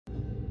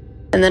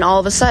And then all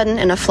of a sudden,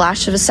 in a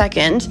flash of a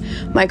second,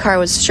 my car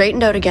was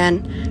straightened out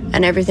again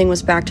and everything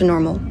was back to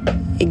normal.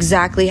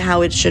 Exactly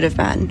how it should have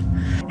been.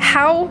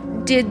 How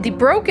did the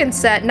broken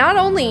set not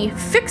only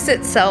fix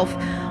itself,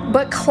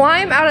 but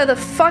climb out of the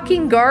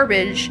fucking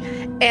garbage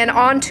and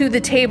onto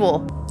the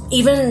table?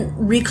 Even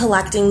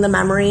recollecting the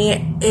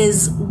memory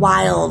is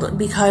wild,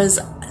 because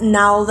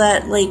now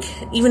that, like,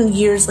 even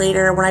years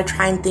later, when I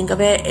try and think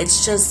of it,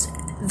 it's just,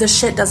 the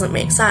shit doesn't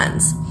make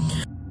sense.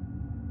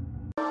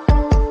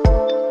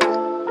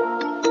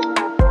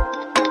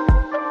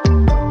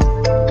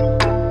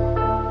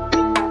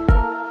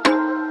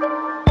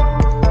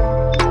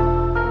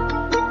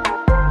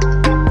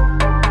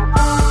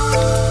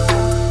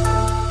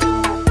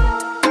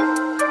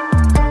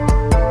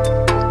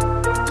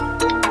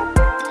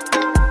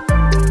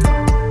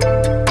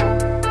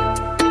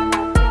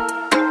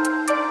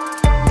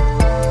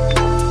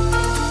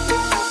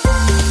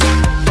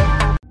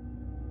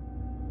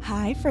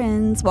 Hi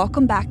friends,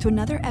 welcome back to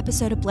another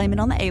episode of Blame It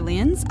on the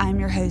Aliens. I'm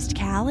your host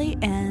Callie,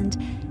 and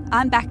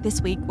I'm back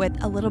this week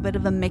with a little bit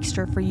of a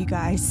mixture for you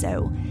guys.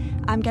 So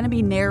I'm going to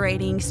be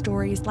narrating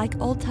stories like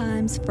old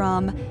times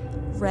from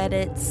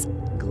Reddit's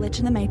Glitch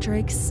in the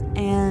Matrix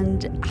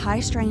and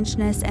High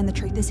Strangeness and The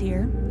Truth Is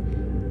Here.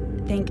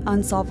 Think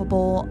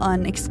unsolvable,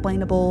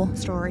 unexplainable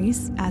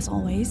stories, as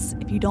always.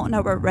 If you don't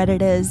know what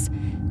Reddit is,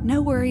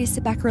 no worries,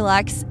 sit back,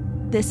 relax.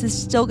 This is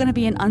still going to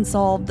be an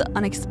unsolved,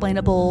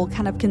 unexplainable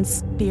kind of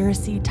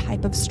conspiracy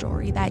type of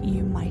story that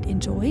you might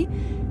enjoy.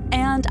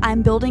 And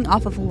I'm building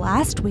off of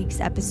last week's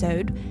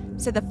episode.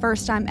 So the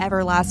first time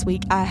ever last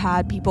week, I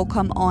had people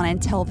come on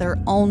and tell their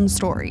own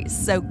stories.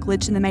 So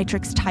Glitch in the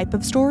Matrix type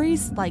of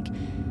stories, like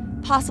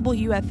possible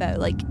UFO,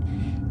 like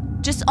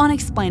just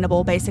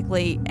unexplainable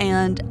basically.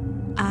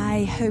 And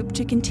I hope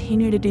to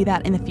continue to do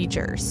that in the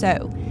future.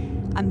 So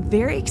I'm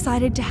very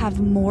excited to have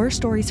more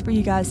stories for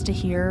you guys to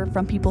hear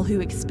from people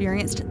who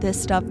experienced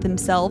this stuff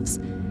themselves,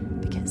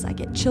 because I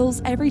get chills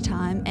every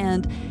time,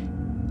 and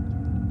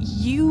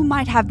you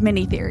might have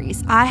many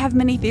theories. I have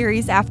many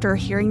theories after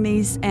hearing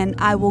these, and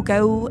I will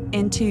go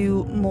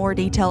into more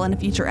detail in a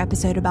future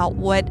episode about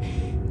what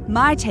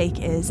my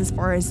take is as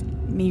far as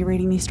me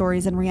reading these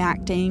stories and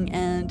reacting,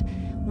 and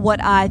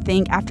what I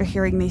think after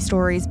hearing these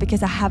stories,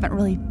 because I haven't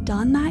really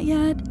done that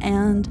yet,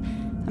 and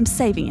I'm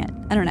saving it.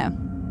 I don't know.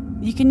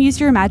 You can use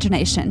your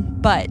imagination,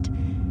 but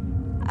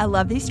I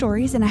love these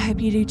stories and I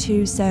hope you do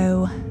too.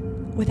 So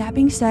with that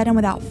being said, and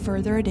without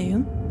further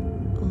ado,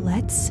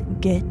 let's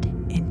get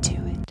into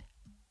it.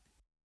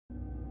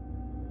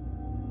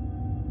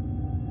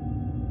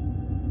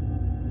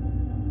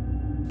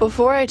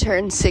 Before I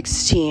turned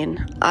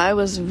 16, I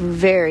was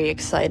very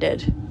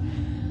excited.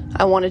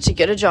 I wanted to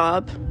get a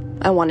job,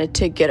 I wanted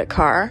to get a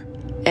car,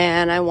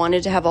 and I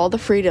wanted to have all the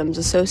freedoms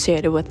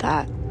associated with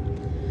that.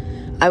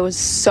 I was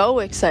so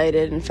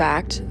excited, in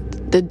fact,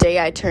 the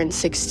day I turned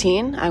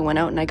 16, I went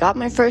out and I got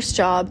my first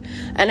job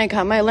and I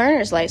got my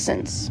learner's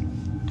license.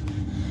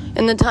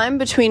 In the time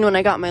between when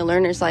I got my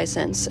learner's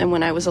license and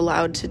when I was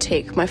allowed to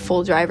take my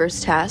full driver's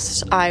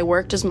test, I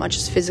worked as much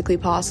as physically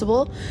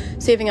possible,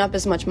 saving up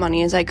as much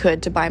money as I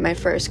could to buy my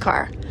first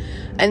car.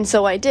 And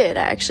so I did.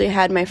 I actually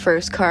had my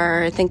first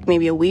car, I think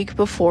maybe a week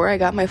before I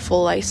got my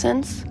full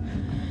license.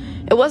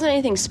 It wasn't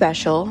anything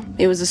special.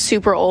 It was a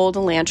super old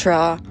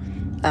Elantra.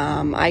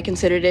 I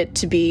considered it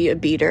to be a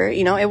beater.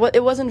 You know,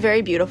 it wasn't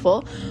very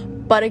beautiful,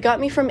 but it got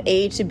me from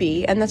A to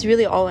B, and that's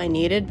really all I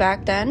needed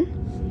back then.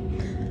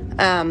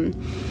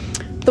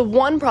 The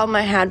one problem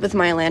I had with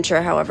my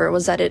Elantra, however,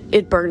 was that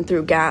it burned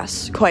through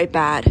gas quite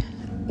bad.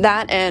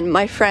 That and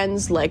my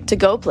friends liked to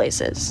go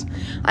places.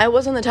 I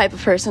wasn't the type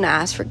of person to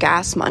ask for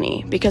gas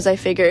money, because I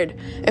figured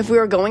if we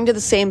were going to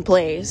the same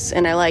place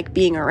and I like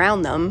being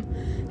around them,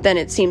 then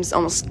it seems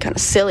almost kind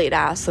of silly to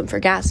ask them for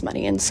gas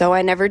money, and so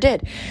I never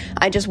did.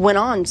 I just went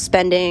on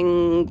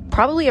spending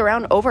probably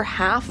around over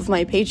half of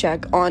my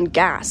paycheck on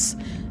gas.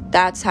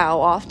 That's how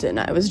often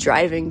I was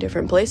driving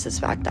different places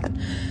back then,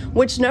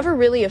 which never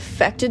really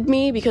affected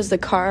me because the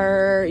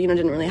car,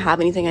 didn't really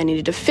have anything I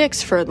needed to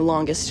fix for the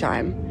longest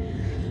time.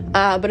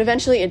 But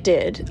eventually it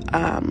did.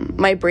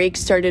 My brakes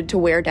started to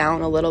wear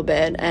down a little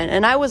bit,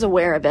 and I was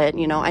aware of it.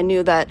 I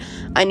knew that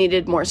I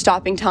needed more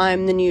stopping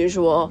time than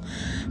usual,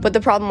 but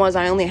the problem was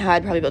I only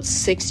had probably about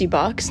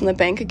 $60 in the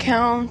bank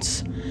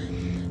account.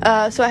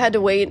 So I had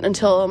to wait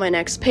until my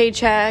next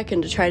paycheck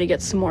and to try to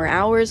get some more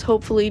hours,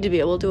 hopefully, to be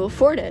able to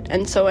afford it.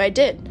 And so I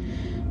did.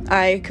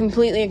 I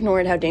completely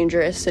ignored how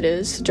dangerous it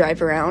is to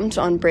drive around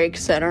on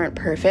brakes that aren't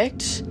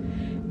perfect,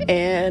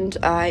 and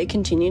I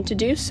continued to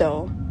do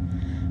so.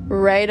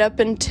 Right up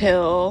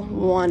until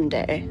one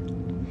day.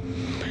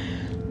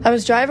 I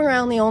was driving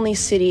around the only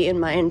city in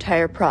my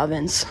entire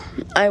province.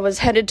 I was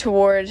headed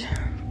toward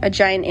a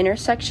giant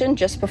intersection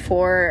just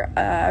before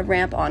a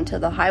ramp onto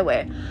the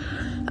highway.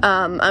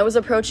 I was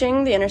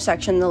approaching the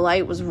intersection, the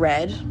light was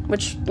red,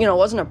 which,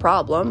 wasn't a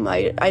problem.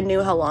 I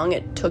knew how long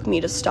it took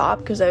me to stop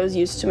because I was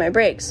used to my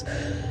brakes.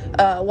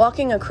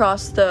 Walking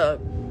across the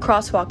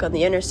crosswalk on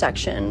the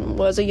intersection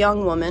was a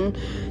young woman.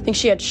 I think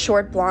she had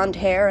short blonde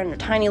hair and a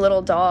tiny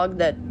little dog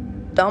that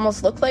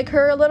almost looked like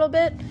her a little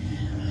bit.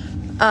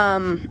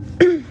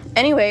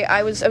 Anyway,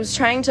 I was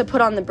trying to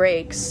put on the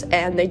brakes,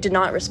 and they did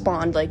not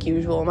respond like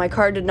usual. My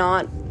car did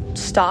not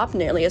stop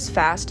nearly as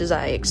fast as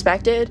I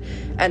expected,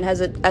 and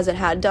as it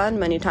had done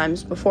many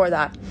times before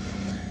that.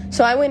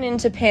 So I went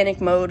into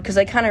panic mode because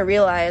I kind of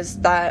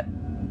realized that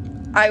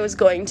I was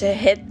going to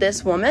hit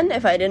this woman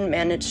if I didn't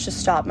manage to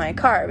stop my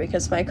car,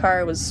 because my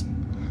car was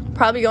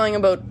probably going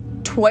about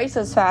twice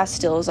as fast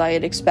still as I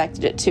had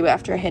expected it to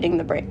after hitting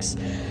the brakes.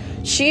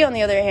 She, on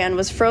the other hand,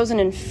 was frozen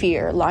in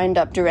fear, lined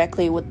up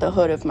directly with the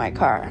hood of my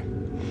car.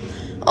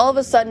 All of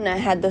a sudden, I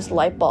had this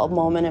light bulb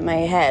moment in my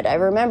head. I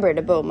remembered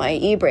about my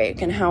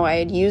e-brake and how I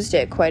had used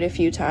it quite a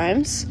few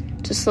times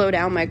to slow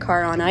down my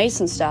car on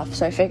ice and stuff,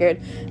 so I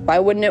figured, why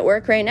wouldn't it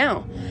work right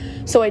now?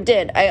 So I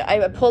did.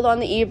 I pulled on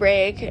the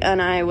e-brake,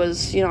 and I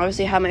was,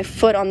 obviously had my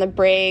foot on the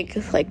brake,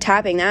 like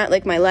tapping that,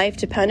 like my life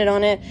depended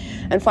on it.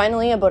 And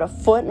finally, about a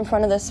foot in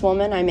front of this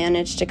woman, I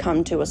managed to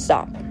come to a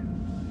stop.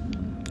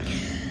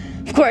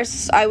 Of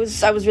course, I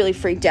was really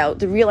freaked out.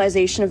 The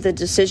realization of the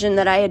decision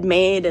that I had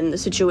made and the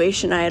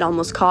situation I had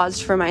almost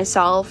caused for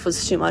myself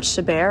was too much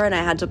to bear, and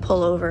I had to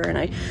pull over, and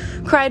I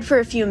cried for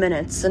a few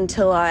minutes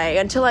until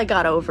I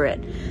got over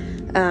it.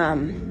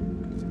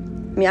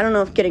 I don't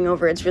know if getting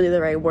over it's really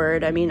the right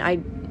word.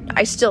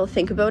 I still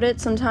think about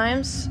it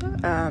sometimes.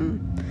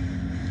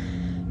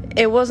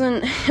 It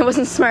wasn't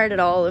smart at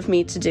all of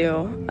me to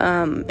do.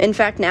 In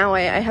fact, now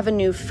I have a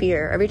new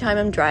fear. Every time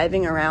I'm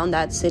driving around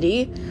that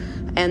city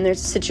and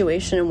there's a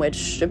situation in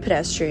which a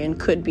pedestrian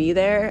could be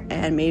there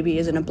and maybe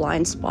is in a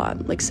blind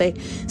spot, like say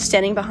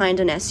standing behind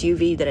an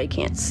SUV that I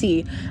can't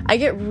see, I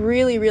get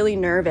really, really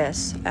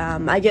nervous.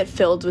 I get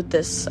filled with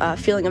this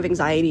feeling of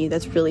anxiety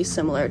that's really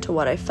similar to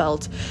what I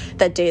felt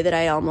that day that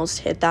I almost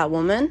hit that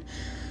woman.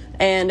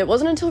 And it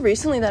wasn't until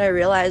recently that I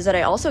realized that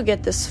I also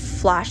get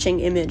this flashing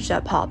image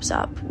that pops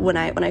up when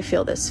I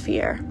feel this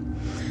fear.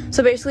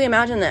 So basically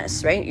imagine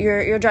this, right?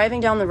 You're driving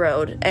down the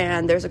road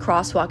and there's a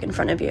crosswalk in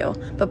front of you,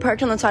 but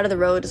parked on the side of the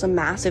road is a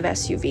massive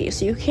SUV,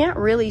 so you can't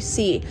really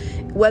see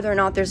whether or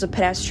not there's a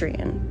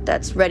pedestrian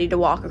that's ready to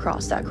walk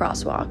across that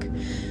crosswalk.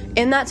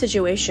 In that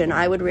situation,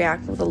 I would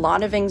react with a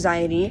lot of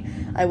anxiety.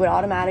 I would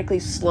automatically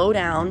slow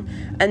down,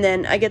 and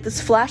then I get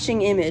this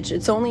flashing image.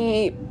 It's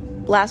only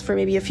lasts for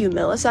maybe a few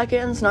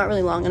milliseconds, not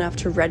really long enough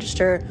to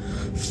register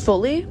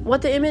fully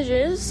what the image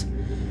is.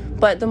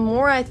 But the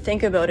more I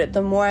think about it,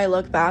 the more I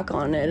look back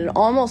on it, it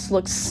almost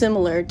looks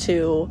similar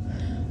to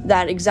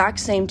that exact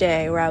same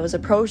day where I was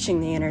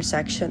approaching the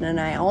intersection and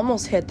I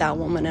almost hit that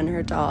woman and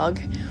her dog.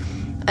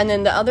 And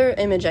then the other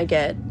image I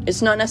get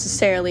is not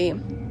necessarily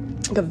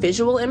like a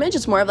visual image,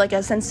 it's more of like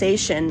a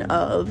sensation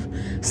of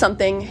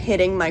something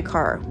hitting my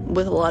car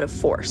with a lot of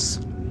force.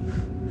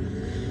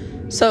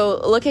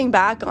 So looking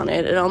back on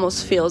it, it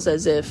almost feels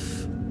as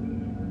if,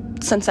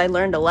 since I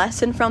learned a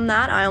lesson from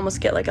that, I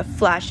almost get like a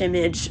flash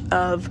image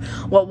of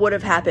what would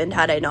have happened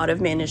had I not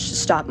have managed to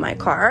stop my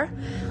car.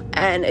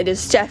 And it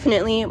is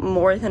definitely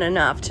more than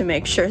enough to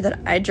make sure that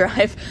I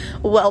drive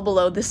well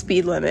below the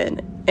speed limit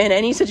in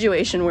any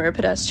situation where a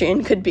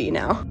pedestrian could be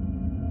now.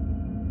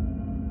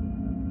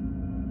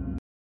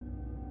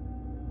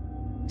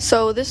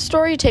 So this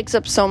story takes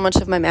up so much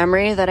of my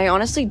memory that I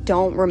honestly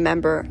don't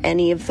remember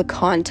any of the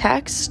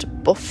context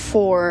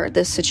before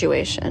this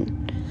situation.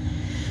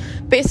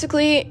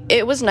 Basically,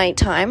 it was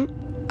nighttime.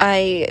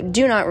 I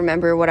do not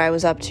remember what I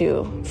was up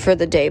to for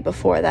the day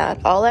before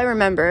that. All I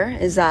remember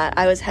is that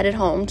I was headed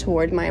home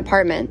toward my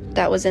apartment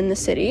that was in the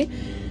city,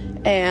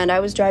 and I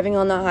was driving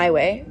on the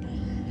highway.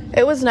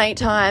 It was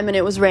nighttime and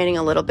it was raining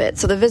a little bit,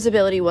 so the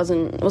visibility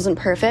wasn't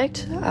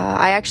perfect.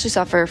 I actually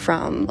suffer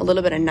from a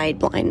little bit of night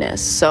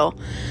blindness, so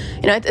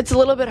it's a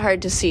little bit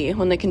hard to see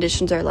when the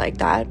conditions are like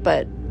that,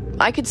 but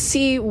I could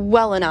see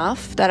well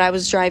enough that I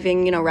was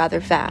driving,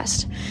 rather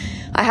fast.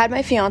 I had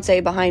my fiance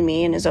behind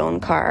me in his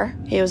own car.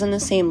 He was in the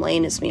same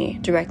lane as me,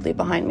 directly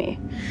behind me.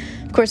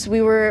 Of course,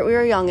 we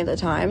were young at the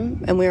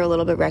time, and we were a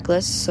little bit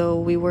reckless, so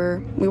we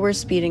were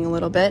speeding a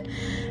little bit,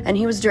 and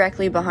he was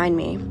directly behind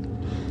me.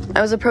 I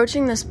was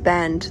approaching this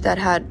bend that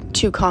had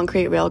 2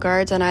 concrete rail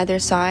guards on either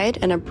side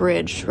and a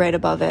bridge right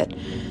above it.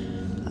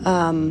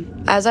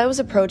 As I was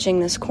approaching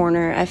this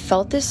corner, I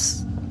felt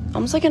this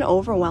almost like an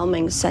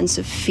overwhelming sense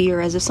of fear,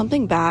 as if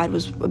something bad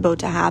was about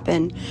to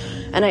happen,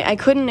 and I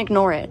couldn't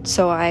ignore it.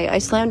 So I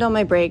slammed on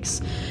my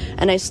brakes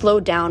and I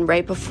slowed down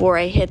right before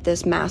I hit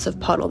this massive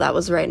puddle that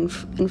was right in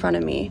front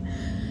of me.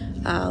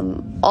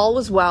 All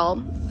was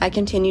well. I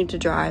continued to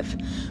drive,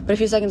 but a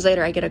few seconds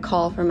later I get a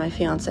call from my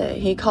fiance.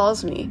 He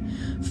calls me,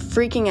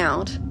 freaking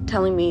out,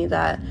 telling me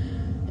that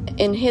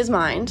in his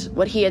mind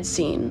what he had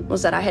seen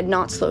was that I had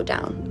not slowed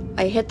down.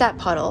 I hit that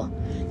puddle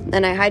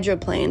and I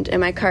hydroplaned, and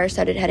my car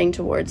started heading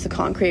towards the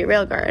concrete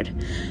railguard.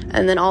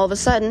 And then all of a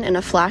sudden, in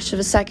a flash of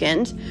a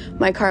second,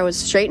 my car was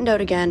straightened out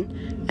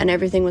again, and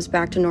everything was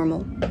back to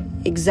normal.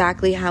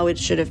 Exactly how it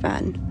should have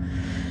been.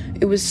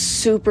 It was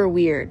super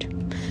weird.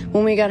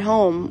 When we got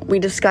home, we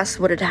discussed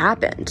what had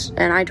happened,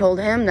 and I told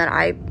him that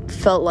I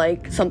felt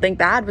like something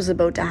bad was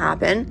about to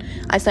happen.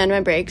 I slammed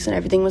my brakes, and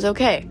everything was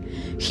okay.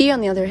 He,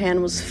 on the other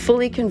hand, was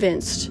fully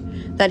convinced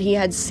that he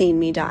had seen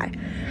me die.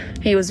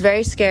 He was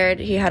very scared,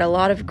 he had a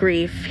lot of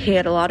grief, he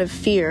had a lot of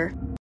fear.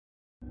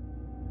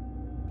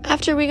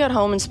 After we got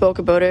home and spoke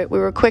about it, we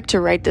were quick to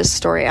write this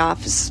story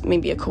off as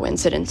maybe a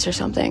coincidence or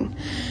something.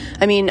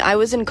 I mean, I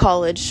was in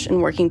college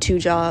and working 2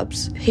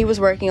 jobs. He was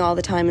working all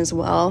the time as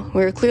well.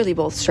 We were clearly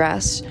both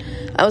stressed.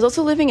 I was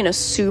also living in a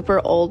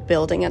super old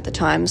building at the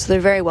time, so there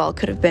very well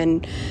could have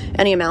been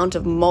any amount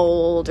of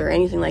mold or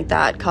anything like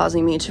that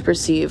causing me to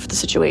perceive the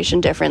situation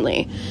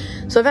differently.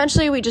 So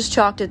eventually we just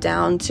chalked it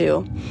down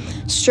to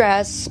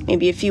stress,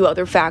 maybe a few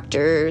other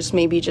factors,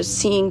 maybe just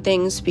seeing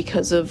things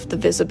because of the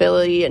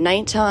visibility at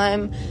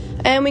nighttime,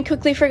 and we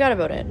quickly forgot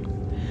about it.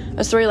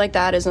 A story like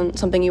that isn't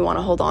something you want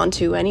to hold on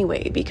to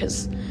anyway,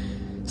 because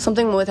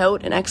something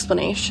without an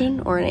explanation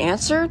or an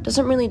answer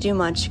doesn't really do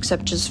much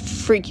except just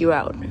freak you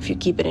out if you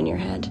keep it in your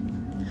head.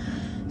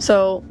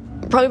 So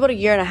probably about 1.5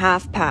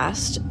 years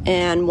passed,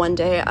 and one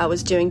day I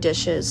was doing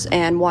dishes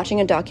and watching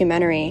a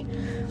documentary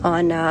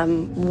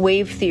on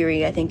wave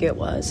theory, I think it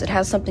was. It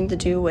has something to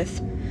do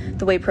with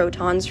the way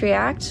protons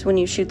react when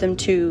you shoot them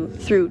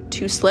through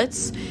 2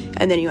 slits,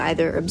 and then you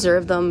either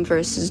observe them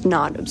versus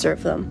not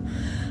observe them.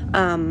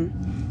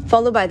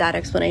 Followed by that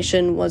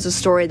explanation was a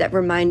story that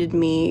reminded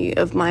me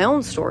of my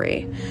own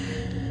story.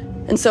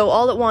 And so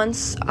all at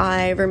once,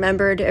 I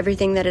remembered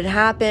everything that had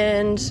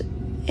happened,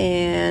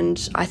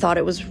 and I thought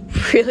it was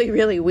really,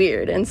 really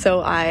weird. And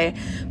so I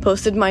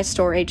posted my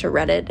story to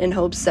Reddit in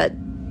hopes that,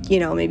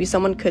 maybe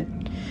someone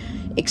could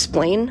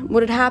explain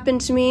what had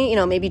happened to me,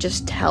 maybe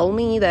just tell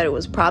me that it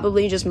was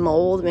probably just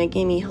mold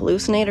making me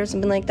hallucinate or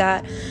something like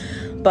that.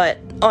 But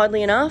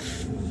oddly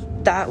enough,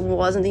 that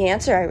wasn't the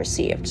answer I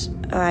received.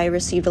 I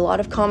received a lot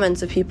of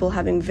comments of people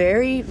having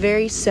very,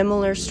 very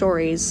similar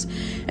stories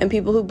and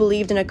people who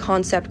believed in a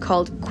concept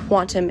called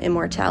quantum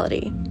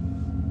immortality.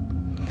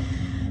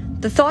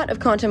 The thought of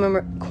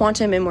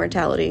quantum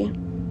immortality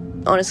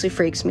honestly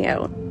freaks me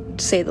out,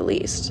 to say the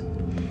least.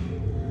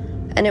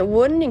 And it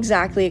wouldn't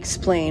exactly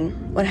explain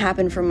what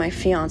happened from my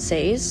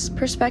fiancé's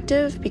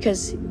perspective,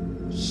 because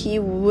he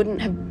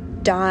wouldn't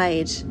have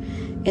died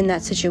in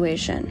that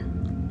situation.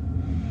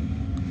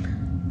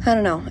 I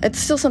don't know, it's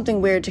still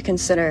something weird to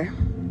consider.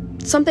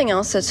 Something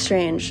else that's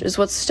strange is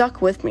what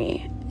stuck with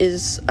me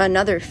is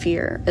another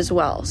fear as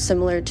well,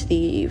 similar to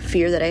the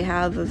fear that I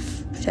have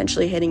of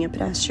potentially hitting a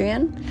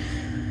pedestrian.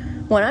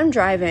 When I'm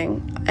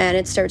driving and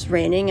it starts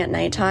raining at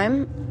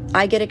nighttime,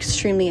 I get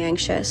extremely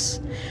anxious.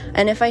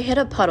 And if I hit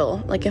a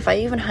puddle, like if I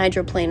even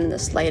hydroplane in the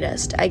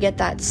slightest, I get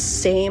that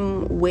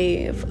same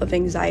wave of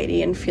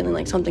anxiety and feeling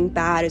like something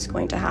bad is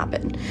going to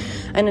happen.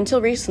 And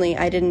until recently,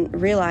 I didn't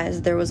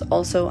realize there was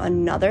also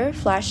another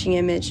flashing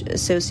image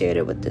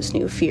associated with this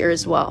new fear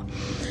as well.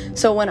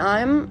 So when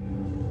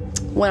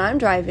I'm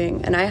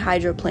driving and I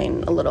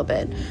hydroplane a little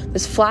bit,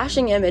 this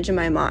flashing image in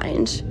my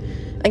mind,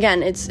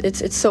 again,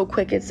 it's so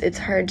quick, it's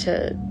hard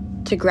to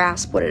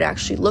grasp what it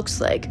actually looks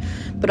like,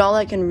 but all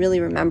I can really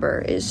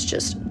remember is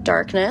just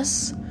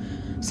darkness,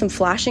 some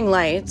flashing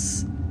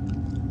lights,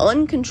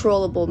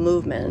 uncontrollable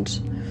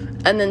movement,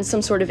 and then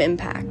some sort of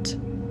impact.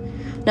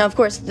 Now, of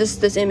course,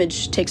 this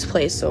image takes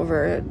place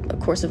over a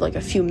course of like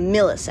a few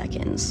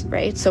milliseconds,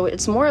 right? So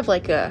it's more of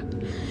like a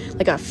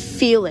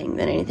feeling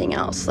than anything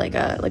else, like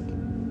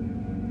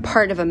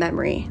part of a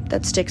memory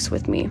that sticks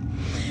with me.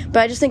 But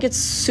I just think it's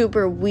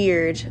super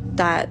weird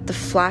that the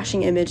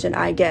flashing image that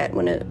I get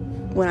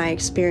when I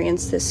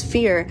experience this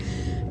fear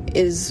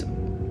is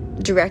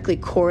directly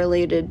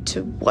correlated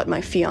to what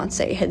my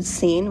fiancé had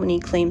seen when he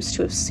claims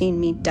to have seen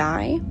me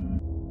die.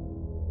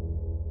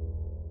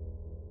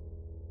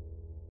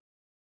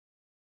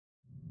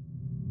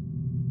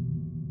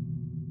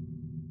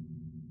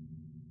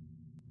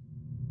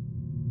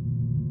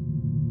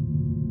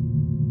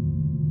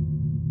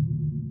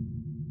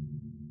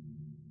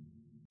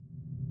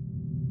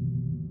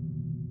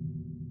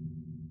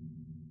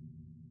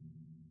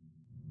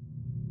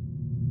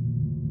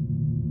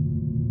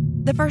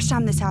 The first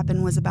time this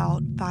happened was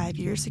about 5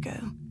 years ago.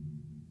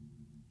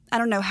 I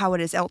don't know how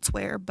it is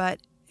elsewhere, but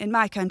in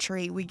my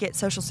country, we get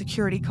Social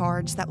Security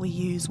cards that we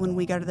use when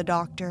we go to the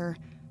doctor,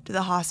 to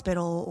the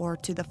hospital, or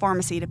to the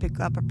pharmacy to pick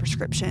up a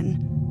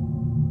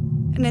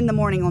prescription. And in the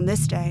morning on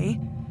this day,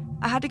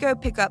 I had to go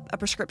pick up a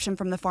prescription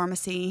from the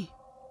pharmacy,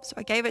 so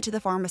I gave it to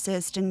the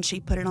pharmacist and she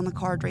put it on the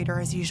card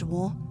reader as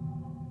usual.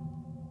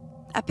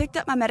 I picked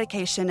up my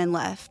medication and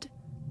left.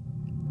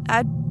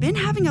 I'd been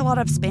having a lot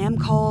of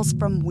spam calls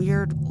from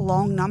weird,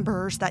 long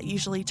numbers that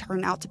usually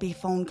turn out to be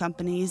phone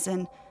companies,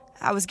 and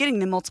I was getting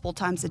them multiple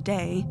times a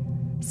day,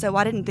 so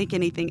I didn't think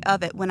anything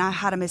of it when I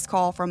had a missed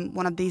call from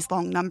one of these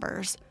long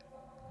numbers.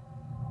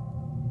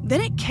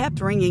 Then it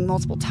kept ringing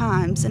multiple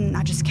times, and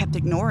I just kept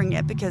ignoring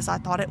it because I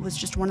thought it was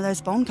just one of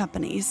those phone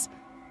companies.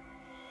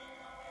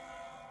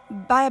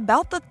 By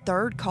about the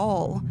 3rd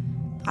call,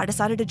 I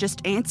decided to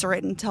just answer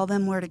it and tell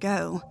them where to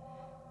go.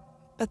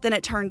 But then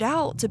it turned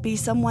out to be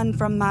someone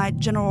from my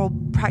general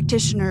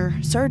practitioner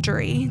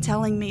surgery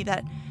telling me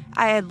that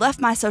I had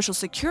left my Social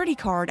Security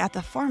card at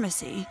the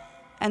pharmacy,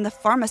 and the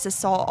pharmacist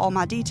saw all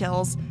my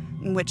details,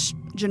 which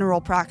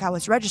general prac I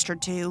was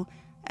registered to,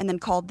 and then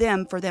called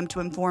them for them to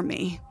inform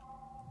me.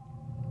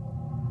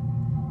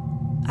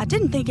 I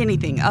didn't think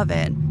anything of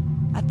it.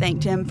 I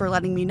thanked him for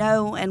letting me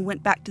know and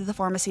went back to the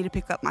pharmacy to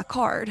pick up my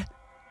card.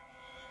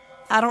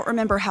 I don't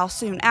remember how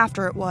soon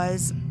after it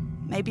was,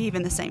 maybe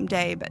even the same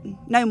day, but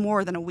no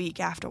more than a week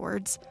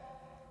afterwards.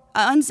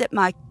 I unzipped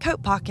my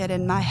coat pocket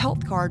and my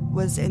health card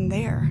was in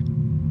there.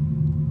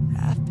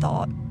 I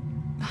thought,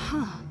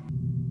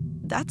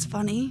 that's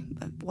funny,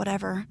 but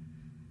whatever.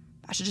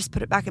 I should just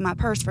put it back in my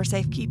purse for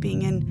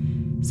safekeeping,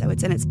 and so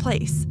it's in its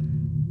place.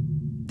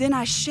 Then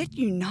I shit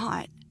you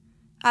not,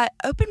 I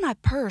opened my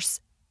purse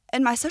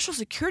and my Social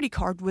Security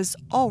card was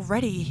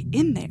already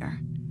in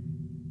there.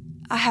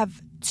 I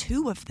have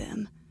 2 of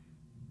them.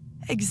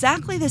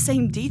 Exactly the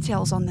same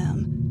details on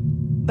them,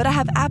 but I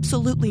have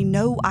absolutely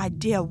no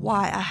idea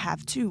why I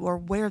have 2 or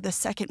where the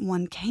second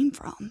one came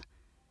from.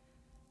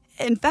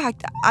 In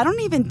fact, I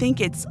don't even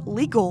think it's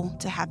legal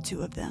to have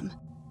 2 of them.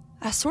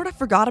 I sort of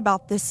forgot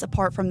about this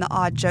apart from the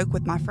odd joke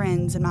with my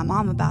friends and my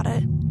mom about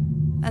it.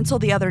 Until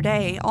the other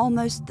day,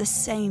 almost the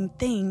same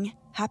thing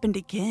happened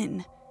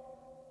again.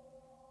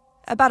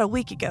 About a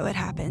week ago it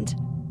happened.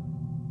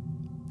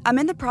 I'm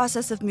in the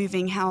process of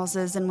moving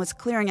houses and was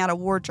clearing out a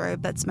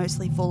wardrobe that's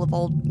mostly full of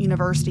old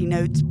university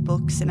notes,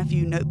 books, and a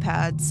few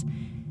notepads.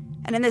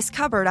 And in this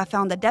cupboard I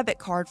found a debit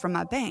card from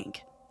my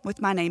bank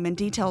with my name and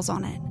details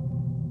on it.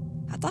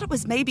 I thought it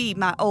was maybe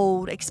my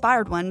old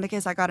expired one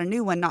because I got a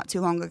new one not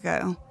too long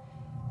ago.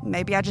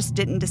 Maybe I just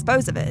didn't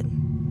dispose of it.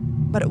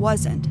 But it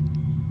wasn't.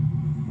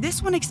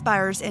 This one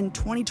expires in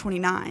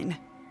 2029.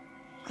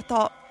 I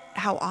thought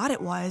how odd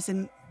it was,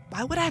 and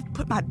why would I have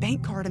put my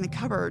bank card in the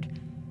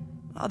cupboard?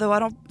 Although I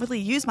don't really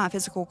use my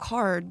physical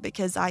card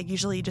because I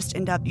usually just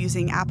end up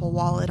using Apple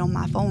Wallet on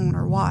my phone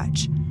or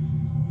watch.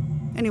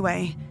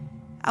 Anyway,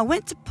 I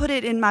went to put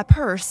it in my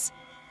purse,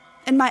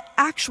 and my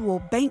actual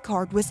bank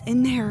card was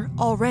in there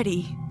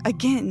already,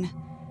 again.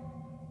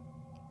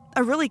 I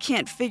really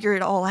can't figure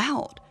it all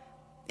out.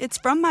 It's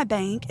from my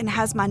bank and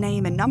has my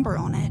name and number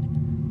on it.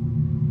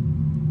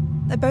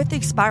 They both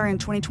expire in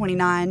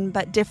 2029,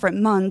 but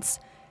different months,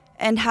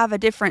 and have a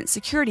different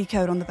security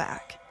code on the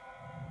back.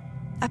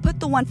 I put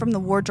the one from the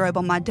wardrobe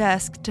on my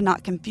desk to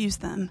not confuse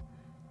them.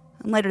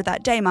 And later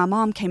that day, my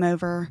mom came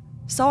over,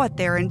 saw it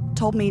there, and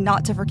told me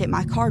not to forget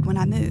my card when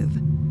I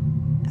move.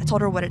 I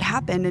told her what had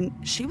happened,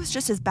 and she was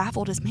just as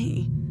baffled as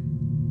me.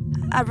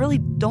 I really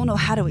don't know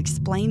how to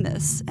explain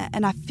this,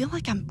 and I feel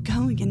like I'm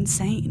going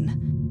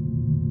insane.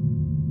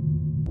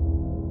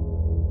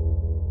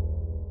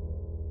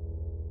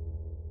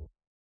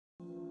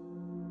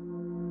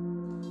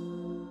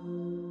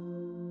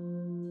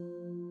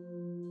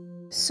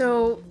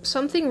 So,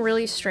 something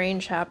really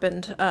strange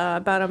happened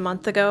about a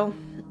month ago.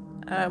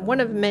 One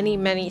of many,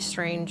 many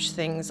strange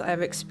things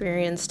I've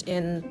experienced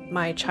in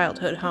my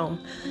childhood home.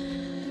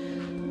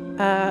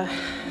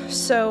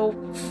 So,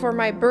 for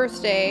my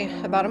birthday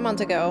about a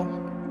month ago,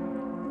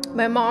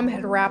 my mom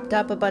had wrapped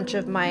up a bunch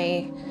of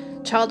my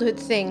childhood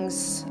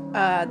things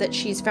that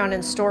she's found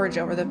in storage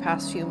over the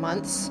past few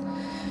months.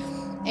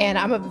 And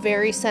I'm a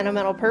very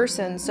sentimental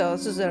person, so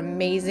this is an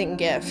amazing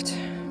gift.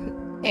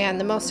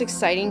 And the most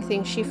exciting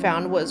thing she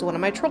found was one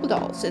of my troll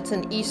dolls. It's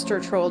an Easter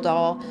troll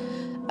doll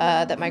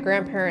that my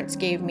grandparents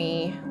gave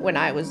me when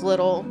I was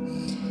little.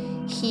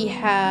 He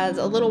has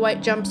a little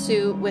white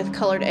jumpsuit with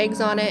colored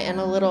eggs on it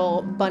and a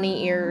little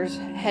bunny ears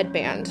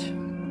headband.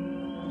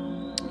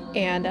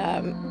 And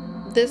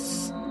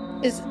this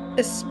is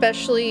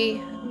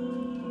especially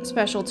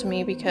special to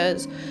me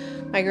because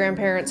my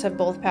grandparents have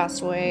both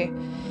passed away,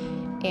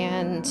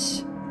 and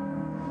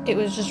it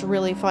was just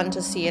really fun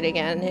to see it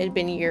again. It had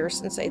been years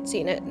since I'd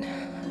seen it.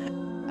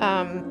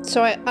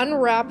 So I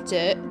unwrapped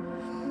it,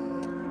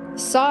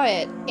 saw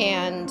it,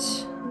 and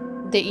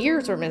the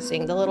ears were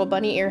missing. The little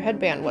bunny ear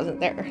headband wasn't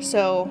there.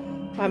 So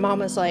my mom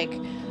was like,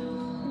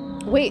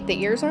 wait,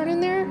 the ears aren't in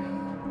there?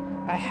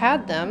 I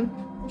had them.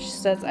 She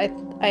says, I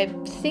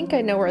think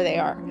I know where they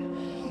are.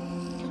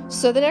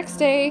 So the next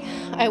day,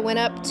 I went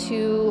up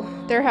to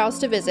their house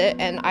to visit,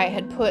 and I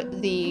had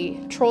put the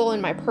troll in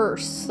my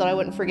purse so that I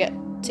wouldn't forget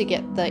to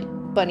get the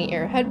bunny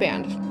ear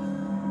headband.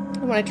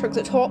 And when I took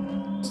the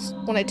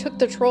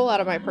troll out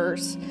of my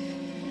purse,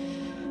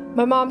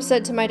 my mom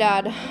said to my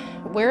dad,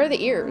 "Where are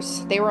the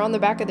ears? They were on the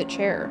back of the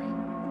chair."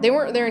 They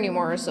weren't there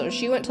anymore, so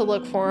she went to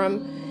look for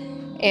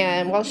them.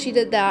 And while she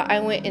did that, I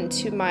went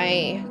into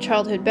my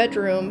childhood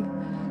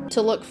bedroom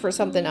to look for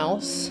something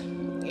else.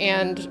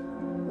 And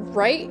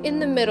right in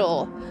the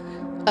middle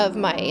of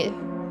my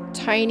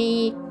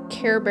tiny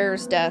Care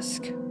Bears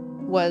desk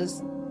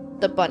was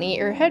the bunny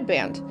ear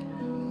headband.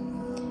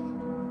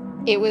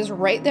 It was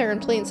right there in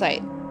plain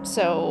sight.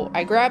 So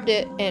I grabbed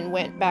it and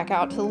went back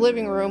out to the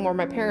living room where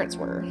my parents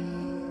were.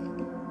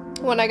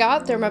 When I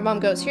got there, my mom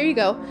goes, "Here you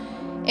go,"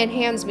 and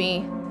hands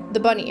me the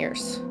bunny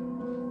ears.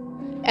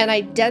 An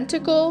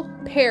identical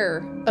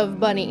pair of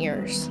bunny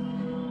ears.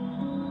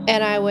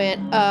 And I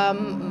went,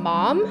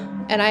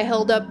 Mom? And I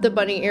held up the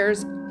bunny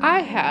ears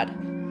I had.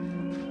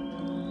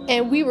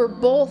 And we were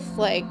both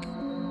like,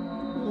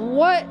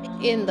 what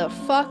in the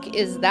fuck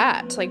is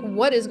that? Like,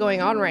 what is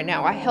going on right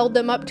now? I held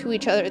them up to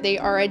each other. They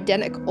are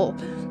identical.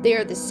 They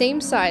are the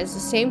same size, the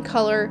same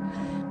color,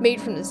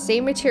 made from the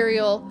same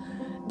material.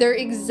 They're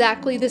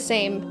exactly the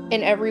same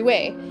in every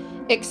way,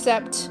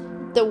 except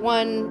the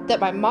one that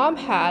my mom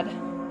had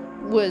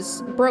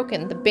was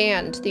broken. The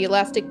band, the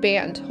elastic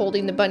band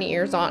holding the bunny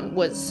ears on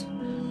was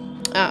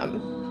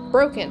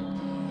broken.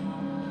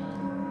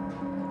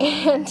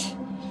 And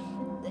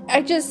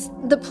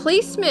the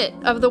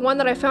placement of the one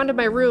that I found in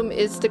my room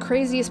is the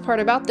craziest part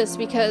about this,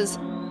 because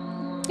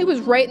it was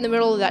right in the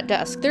middle of that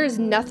desk. There is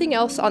nothing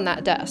else on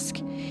that desk.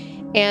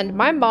 And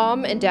my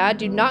mom and dad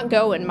do not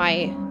go in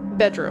my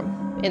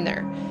bedroom in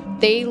there.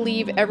 They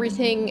leave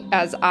everything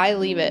as I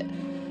leave it.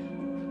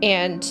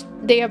 And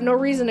they have no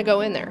reason to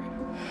go in there.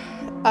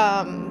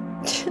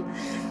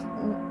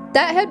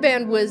 That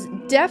headband was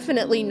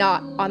definitely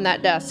not on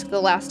that desk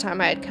the last time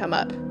I had come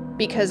up,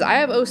 because I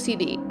have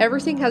OCD.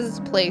 Everything has its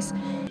place.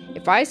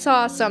 If I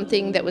saw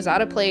something that was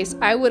out of place,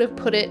 I would have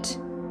put it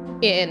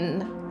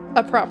in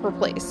a proper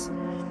place.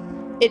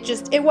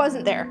 It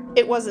wasn't there.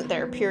 It wasn't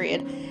there,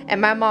 period.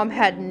 And my mom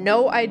had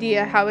no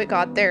idea how it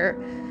got there.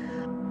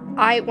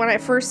 When I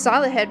first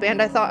saw the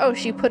headband, I thought, oh,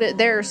 she put it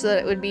there so that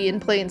it would be in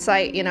plain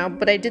sight,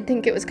 but I did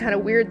think it was kind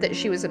of weird that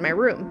she was in my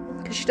room,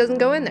 because she doesn't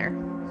go in there.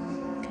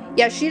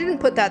 Yeah, she didn't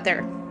put that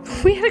there.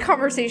 We had a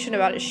conversation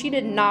about it. She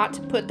did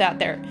not put that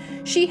there.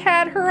 She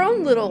had her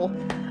own little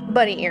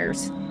bunny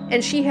ears,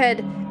 and she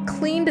had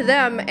cleaned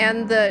them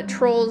and the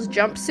troll's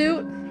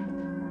jumpsuit,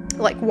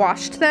 like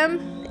washed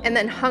them, and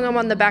then hung them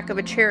on the back of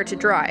a chair to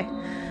dry.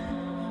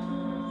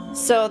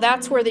 So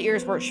that's where the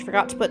ears were. She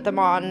forgot to put them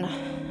on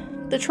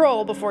the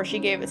troll before she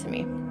gave it to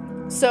me.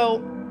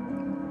 So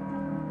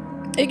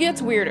it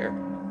gets weirder.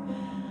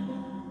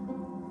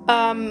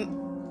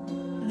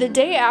 The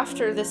day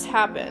after this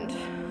happened,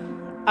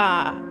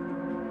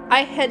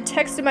 I had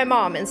texted my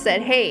mom and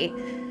said, hey,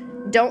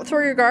 don't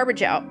throw your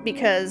garbage out,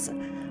 because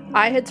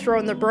I had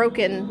thrown the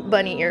broken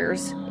bunny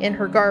ears in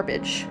her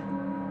garbage.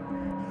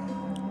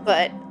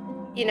 But,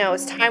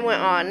 as time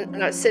went on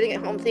and I was sitting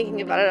at home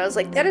thinking about it, I was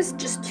like, that is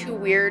just too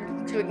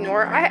weird to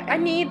ignore. I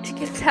need to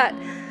get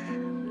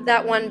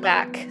that one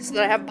back so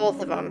that I have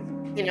both of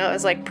them,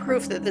 as like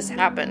proof that this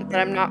happened, that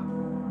I'm not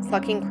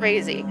fucking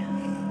crazy.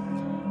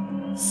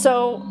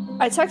 So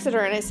I texted her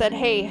and I said,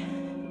 hey,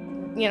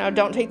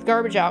 don't take the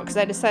garbage out, because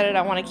I decided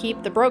I want to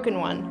keep the broken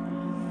one.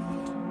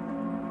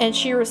 And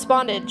she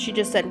responded, she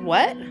just said,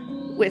 what?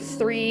 With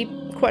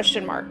 3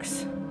 question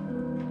marks.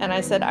 And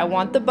I said, I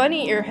want the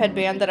bunny ear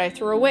headband that I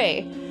threw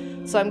away,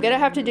 so I'm gonna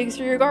have to dig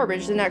through your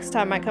garbage the next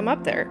time I come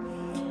up there.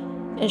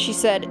 And she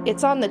said,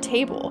 it's on the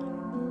table.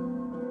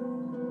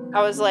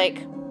 I was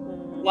like,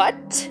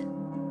 what?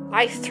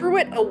 I threw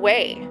it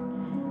away.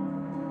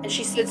 And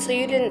she said, so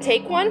you didn't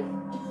take one?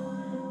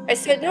 I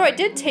said, no, I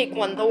did take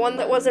one, the one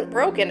that wasn't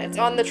broken. It's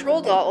on the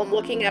troll doll. I'm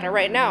looking at it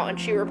right now. And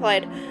she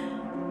replied,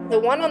 the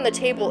one on the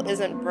table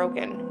isn't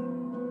broken.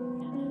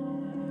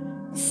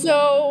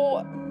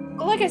 So,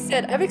 like I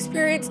said, I've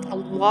experienced a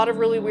lot of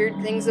really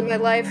weird things in my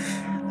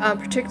life,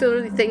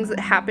 particularly things that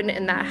happened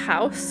in that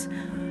house.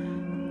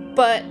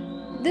 But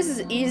this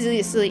is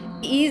easily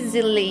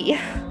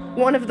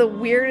one of the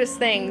weirdest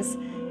things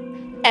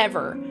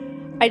ever.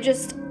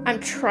 I'm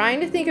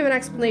trying to think of an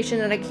explanation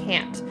and I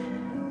can't.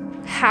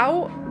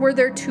 How were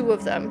there 2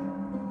 of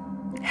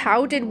them?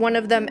 How did one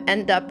of them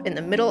end up in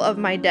the middle of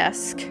my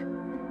desk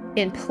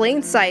in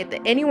plain sight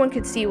that anyone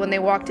could see when they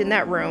walked in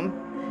that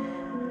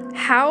room?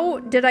 How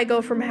did I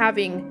go from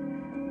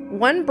having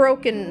 1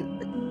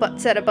 broken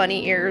set of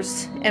bunny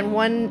ears and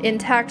 1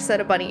 intact set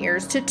of bunny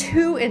ears to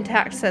 2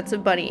 intact sets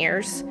of bunny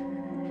ears?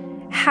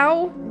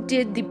 How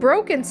did the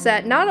broken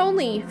set not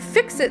only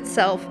fix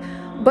itself,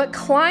 but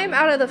climb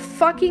out of the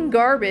fucking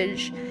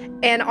garbage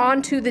and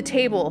onto the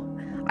table?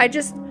 I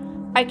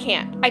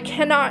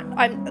cannot.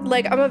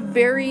 I'm a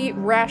very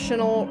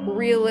rational,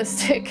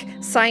 realistic,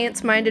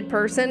 science-minded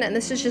person, and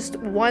this is just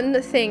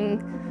one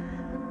thing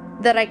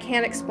that I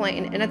can't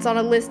explain, and it's on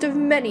a list of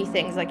many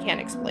things I can't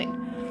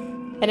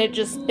explain. And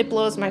it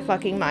blows my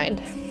fucking mind.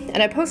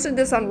 And I posted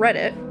this on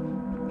Reddit,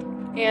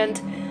 and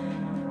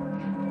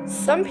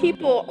some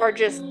people are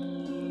just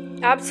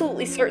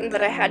absolutely certain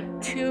that I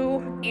had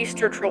 2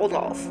 Easter troll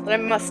dolls, that I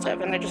must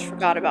have, and I just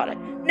forgot about it.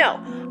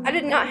 No, I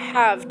did not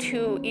have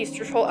 2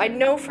 Easter troll. I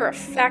know for a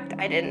fact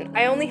I didn't.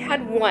 I only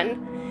had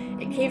 1.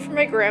 It came from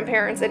my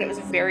grandparents, and it was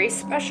very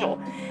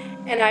special.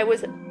 And I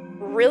was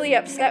really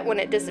upset when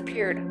it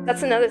disappeared.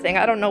 That's another thing.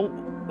 I don't know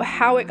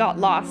how it got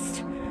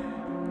lost.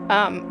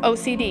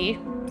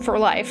 OCD for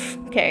life,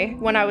 okay?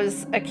 When I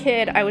was a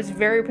kid, I was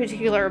very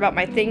particular about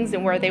my things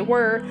and where they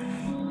were,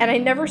 and I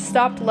never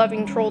stopped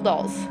loving troll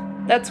dolls.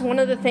 That's one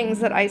of the things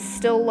that I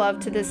still love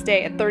to this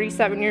day at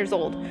 37 years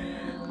old.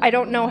 I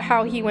don't know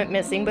how he went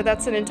missing, but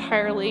that's an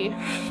entirely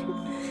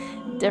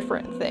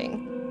different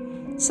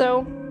thing.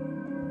 So,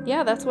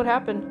 yeah, that's what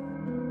happened.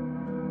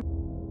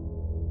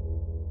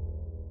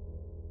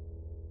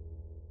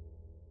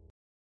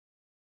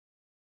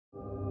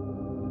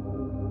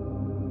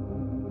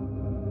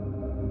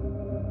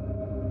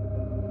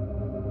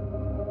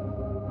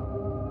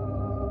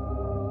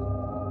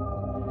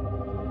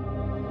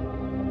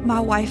 My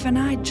wife and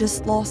I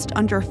just lost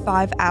under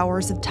 5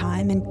 hours of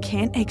time and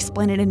can't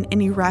explain it in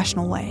any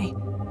rational way.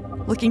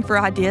 Looking for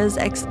ideas,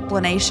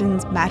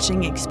 explanations,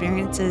 matching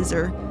experiences,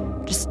 or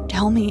just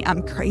tell me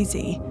I'm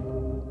crazy.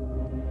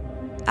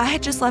 I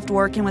had just left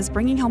work and was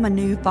bringing home a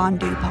new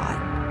fondue pot.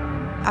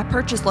 I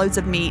purchased loads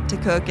of meat to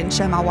cook and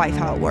show my wife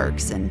how it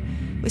works, and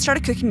we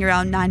started cooking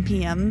around 9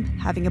 p.m.,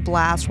 having a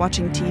blast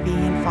watching TV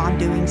and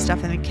fonduing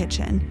stuff in the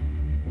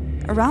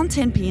kitchen. Around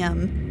 10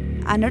 p.m.,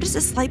 I noticed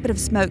a slight bit of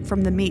smoke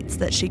from the meats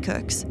that she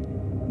cooks,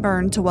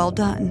 burned to well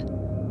done.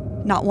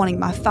 Not wanting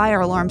my fire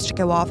alarms to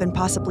go off and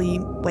possibly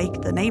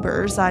wake the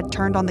neighbors, I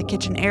turned on the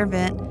kitchen air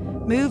vent,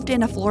 moved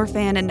in a floor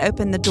fan, and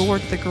opened the door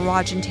to the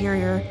garage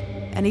interior,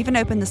 and even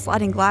opened the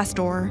sliding glass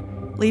door,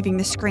 leaving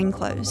the screen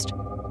closed.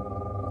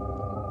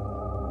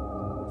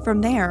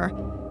 From there,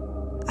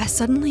 I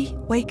suddenly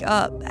wake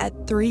up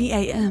at 3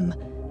 a.m.,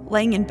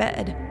 laying in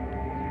bed.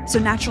 So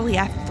naturally,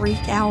 I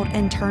freak out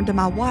and turn to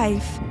my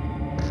wife,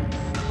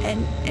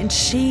 and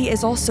she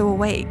is also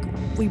awake.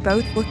 We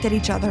both looked at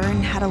each other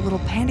and had a little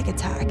panic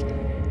attack,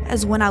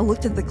 as when I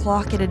looked at the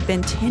clock, it had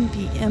been 10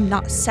 p.m.,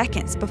 not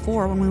seconds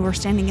before when we were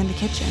standing in the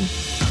kitchen.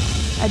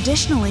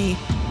 Additionally,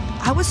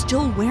 I was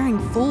still wearing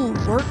full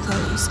work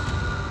clothes,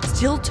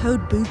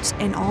 steel-toed boots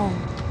and all,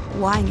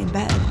 lying in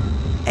bed.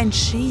 And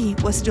she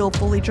was still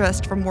fully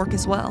dressed from work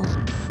as well.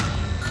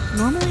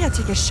 Normally I'd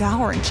take a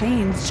shower and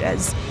change,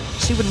 as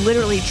she would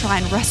literally try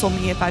and wrestle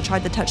me if I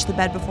tried to touch the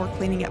bed before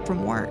cleaning up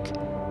from work.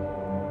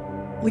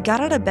 We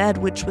got out of bed,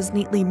 which was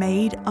neatly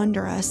made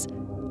under us.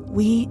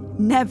 We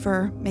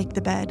never make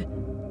the bed.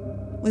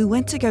 We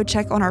went to go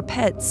check on our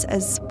pets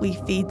as we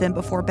feed them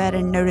before bed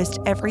and noticed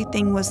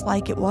everything was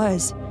like it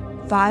was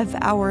 5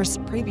 hours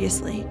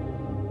previously.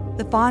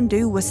 The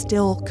fondue was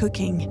still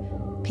cooking.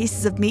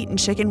 Pieces of meat and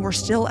chicken were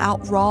still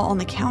out raw on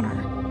the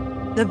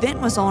counter. The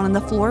vent was on and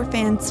the floor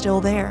fan still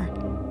there.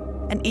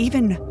 And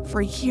even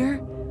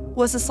freakier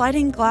was the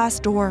sliding glass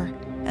door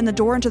and the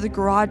door into the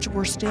garage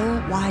were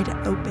still wide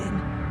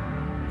open.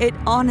 It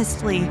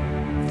honestly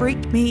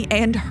freaked me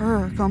and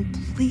her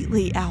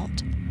completely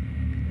out.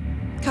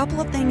 Couple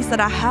of things that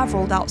I have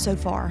rolled out so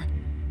far.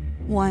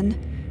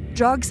 1,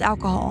 drugs,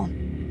 alcohol.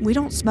 We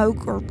don't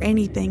smoke or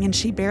anything and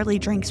she barely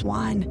drinks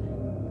wine.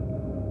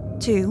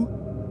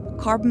 2,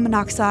 carbon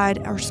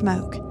monoxide or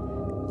smoke.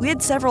 We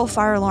had several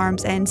fire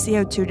alarms and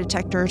CO2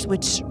 detectors,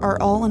 which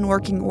are all in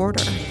working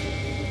order.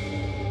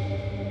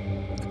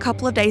 A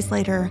couple of days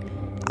later,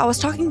 I was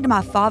talking to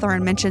my father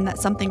and mentioned that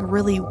something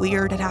really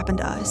weird had happened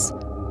to us.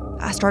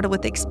 I started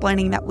with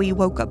explaining that we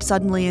woke up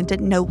suddenly and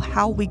didn't know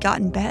how we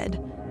got in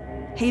bed.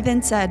 He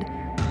then said,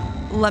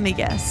 "Let me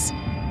guess,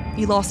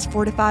 you lost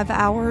 4 to 5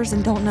 hours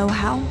and don't know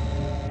how?"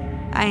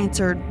 I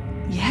answered,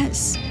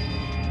 "Yes."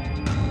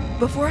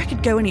 Before I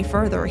could go any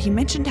further, he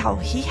mentioned how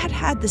he had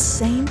had the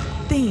same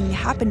thing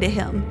happen to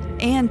him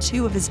and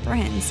 2 of his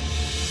friends.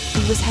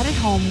 He was headed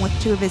home with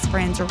 2 of his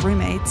friends or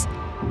roommates.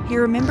 He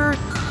remembered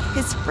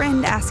his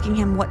friend asking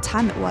him what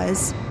time it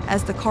was,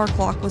 as the car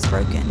clock was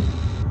broken.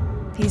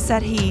 He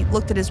said he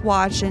looked at his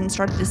watch and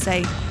started to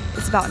say,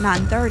 "It's about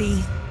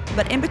 9:30,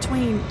 but in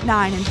between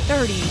 9 and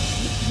 30,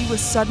 he was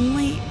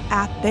suddenly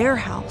at their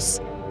house,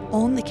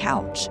 on the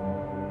couch.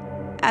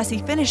 As he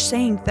finished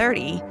saying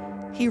 30,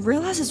 he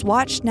realized his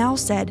watch now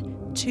said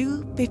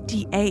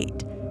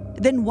 2:58.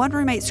 Then one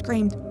roommate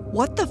screamed,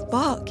 "What the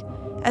fuck?"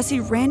 as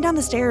he ran down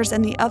the stairs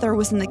and the other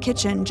was in the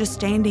kitchen just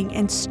standing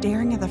and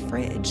staring at the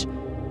fridge.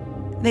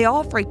 They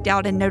all freaked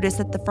out and noticed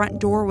that the front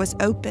door was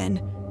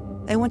open.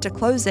 They went to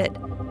close it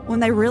when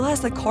they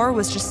realized the car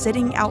was just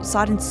sitting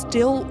outside and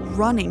still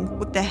running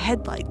with the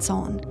headlights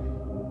on.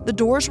 The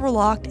doors were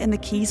locked and the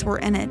keys were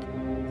in it,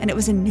 and it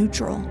was in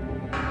neutral.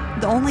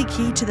 The only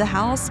key to the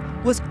house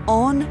was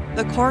on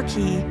the car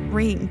key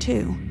ring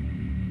too.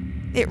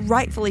 It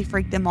rightfully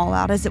freaked them all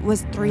out as it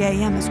was 3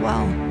 a.m. as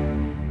well.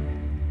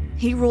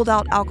 He ruled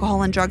out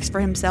alcohol and drugs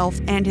for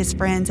himself and his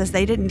friends as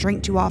they didn't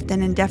drink too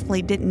often and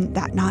definitely didn't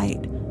that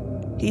night.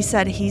 He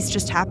said he's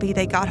just happy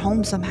they got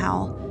home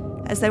somehow,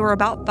 as they were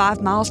about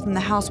 5 miles from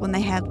the house when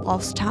they had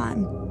lost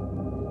time.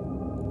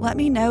 Let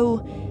me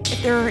know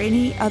if there are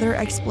any other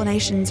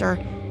explanations or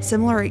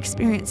similar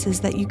experiences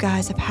that you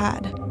guys have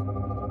had.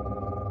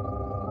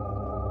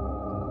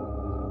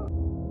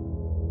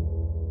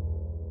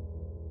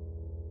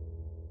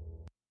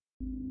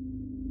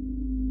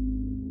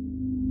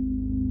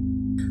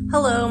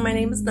 Hello, my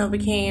name is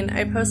Novocaine.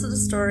 I posted a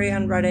story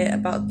on Reddit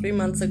about 3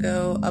 months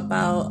ago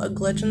about a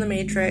glitch in the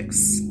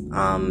Matrix,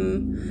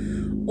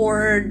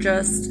 or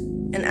just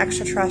an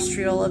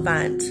extraterrestrial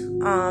event,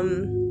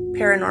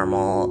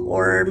 paranormal,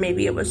 or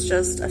maybe it was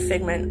just a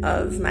figment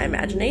of my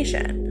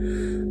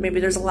imagination.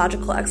 Maybe there's a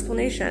logical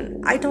explanation.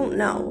 I don't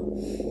know.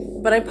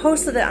 But I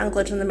posted it on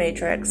Glitch in the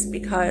Matrix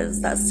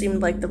because that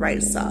seemed like the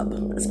right sub,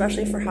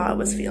 especially for how I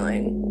was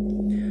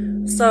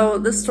feeling. So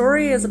the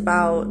story is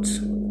about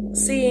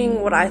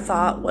seeing what I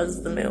thought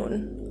was the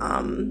moon,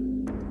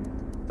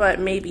 but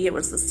maybe it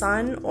was the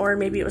sun, or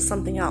maybe it was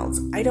something else.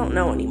 I don't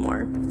know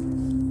anymore.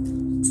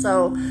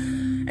 So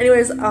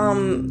anyways,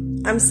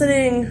 I'm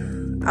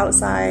sitting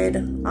outside.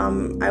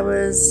 I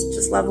was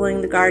just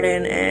leveling the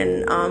garden,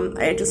 and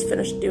I had just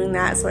finished doing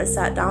that, so I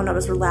sat down. I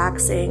was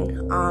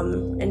relaxing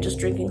and just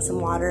drinking some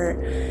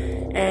water,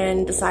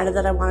 and decided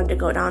that I wanted to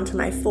go down to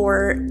my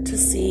fort to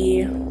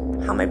see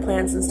how my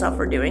plants and stuff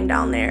were doing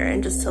down there,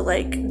 and just to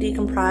like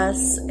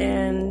decompress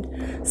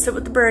and sit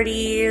with the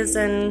birdies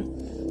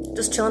and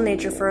just chill in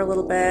nature for a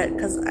little bit,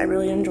 because I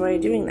really enjoy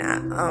doing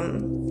that.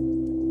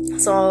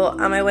 So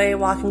on my way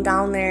walking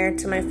down there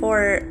to my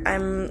fort, I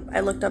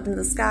looked up into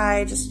the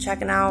sky, just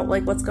checking out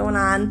like what's going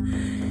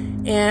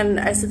on, and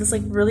I see this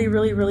like really,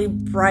 really, really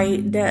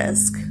bright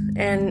disc.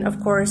 And of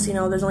course, you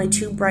know, there's only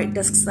two bright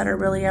discs that are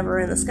really ever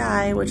in the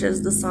sky, which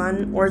is the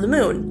sun or the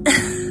moon.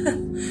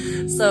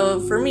 So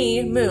for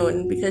me,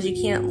 moon, because you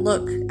can't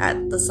look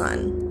at the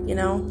sun, you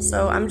know?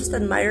 So I'm just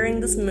admiring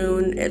this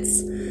moon.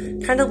 It's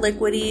kind of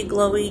liquidy,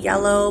 glowy,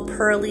 yellow,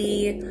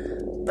 pearly,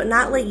 but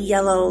not like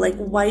yellow, like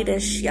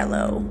whitish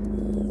yellow.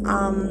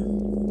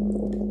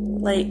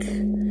 Like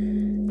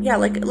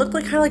it looked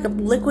like kind of like a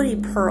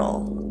liquidy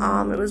pearl.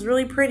 It was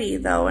really pretty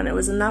though, and it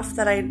was enough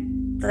that I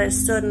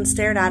stood and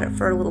stared at it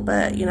for a little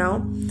bit, you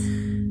know?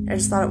 I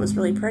just thought it was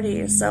really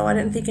pretty, so I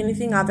didn't think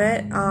anything of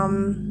it.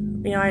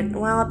 You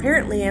know,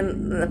 apparently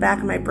in the back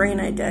of my brain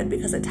I did,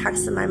 because I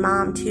texted my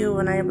mom too,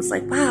 and I was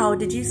like, wow,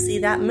 did you see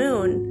that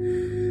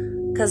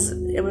moon? Because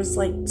it was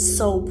like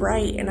so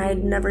bright, and I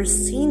had never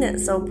seen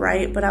it so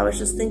bright, but I was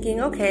just thinking,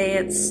 okay,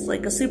 it's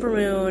like a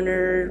supermoon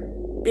or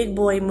big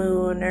boy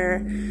moon,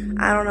 or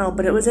I don't know,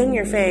 but it was in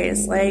your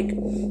face. Like,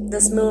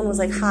 this moon was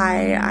like,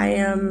 hi, I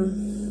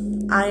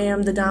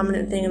am the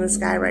dominant thing in the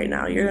sky right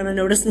now. You're gonna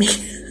notice me.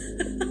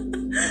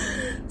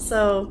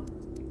 So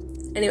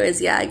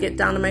anyways, yeah, I get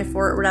down to my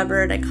fort or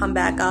whatever, and I come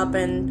back up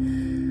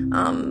and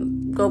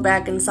go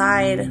back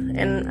inside,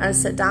 and I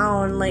sit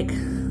down, like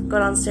go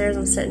downstairs,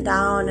 I'm sitting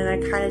down, and I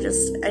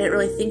didn't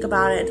really think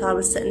about it until I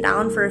was sitting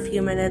down for a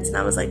few minutes, and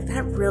I was like,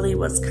 that really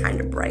was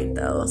kind of bright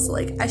though, so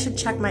like I should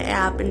check my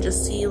app and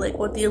just see like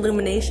what the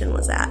illumination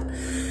was at,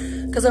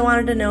 because I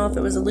wanted to know if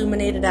it was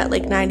illuminated at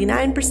like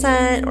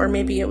 99% or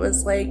maybe it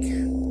was like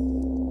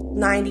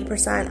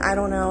 90%, I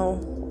don't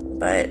know.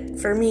 But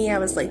for me, I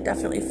was like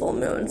definitely full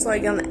moon. So I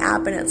get on the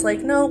app and it's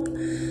like, nope,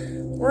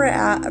 we're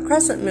at a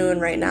crescent moon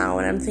right now.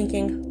 And I'm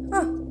thinking,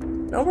 oh,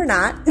 no, we're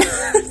not.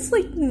 It's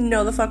like,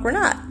 no, the fuck we're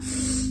not.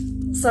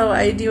 So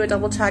I do a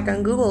double check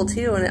on Google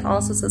too, and it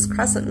also says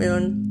crescent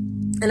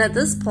moon. And at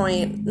this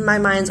point, my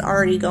mind's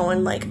already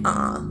going like,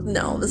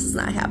 no, this is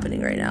not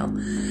happening right now.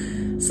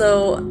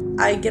 So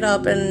I get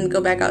up and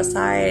go back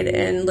outside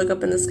and look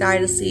up in the sky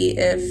to see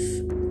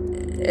if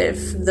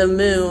the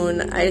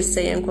moon, I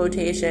say in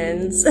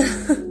quotations,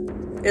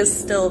 is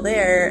still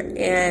there,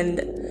 and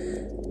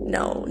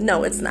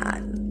no, it's not.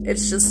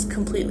 It's just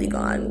completely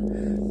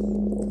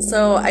gone.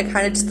 So I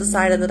kind of just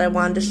decided that I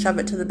wanted to shove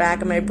it to the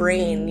back of my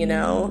brain, you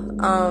know?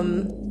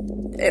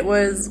 It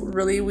was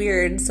really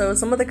weird. So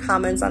some of the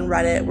comments on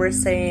Reddit were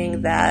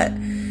saying that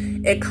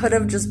it could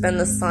have just been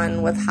the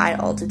sun with high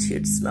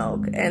altitude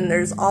smoke, and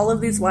there's all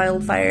of these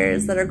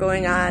wildfires that are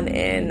going on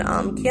in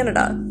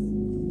Canada.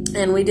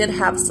 And we did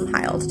have some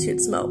high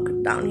altitude smoke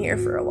down here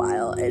for a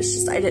while. It's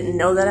just I didn't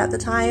know that at the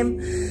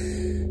time.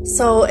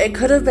 So it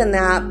could have been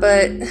that,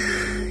 but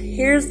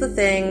here's the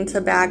thing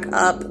to back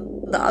up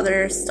the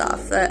other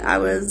stuff that I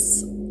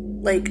was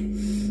like,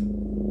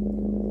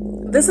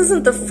 this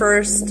isn't the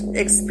first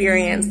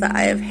experience that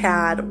I have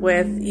had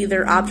with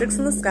either objects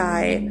in the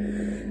sky,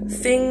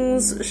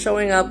 things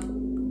showing up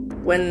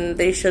when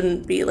they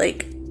shouldn't be.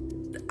 Like,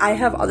 I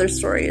have other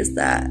stories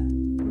that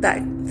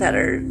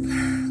are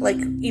like,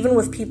 even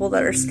with people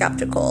that are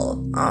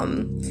skeptical,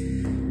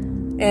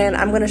 and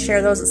I'm going to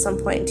share those at some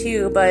point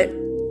too, but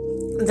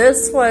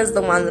this was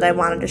the one that I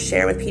wanted to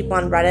share with people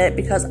on Reddit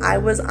because I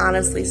was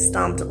honestly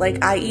stumped.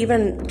 Like, I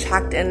even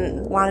checked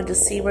and wanted to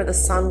see where the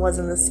sun was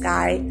in the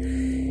sky,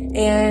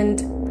 and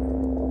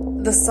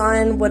the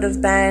sun would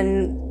have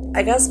been,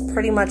 I guess,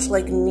 pretty much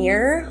like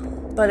near,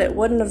 but it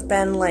wouldn't have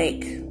been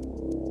like,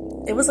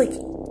 it was like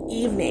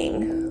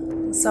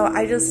evening. So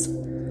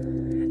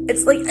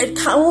it's like, it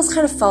almost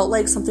kind of felt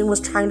like something was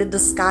trying to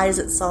disguise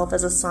itself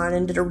as a sun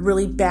and did a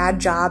really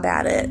bad job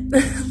at it.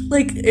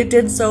 Like, it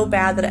did so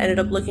bad that it ended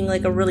up looking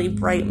like a really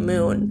bright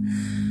moon.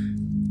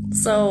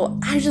 So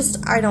I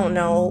don't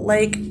know,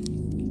 like,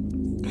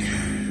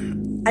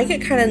 I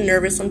get kind of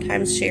nervous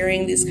sometimes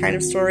sharing these kind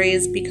of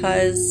stories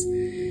because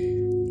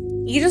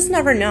you just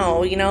never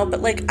know, you know,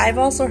 but like, I've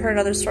also heard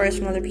other stories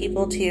from other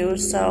people too,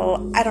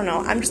 so I don't know,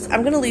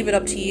 I'm gonna leave it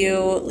up to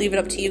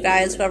you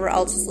guys, whoever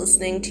else is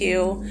listening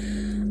to.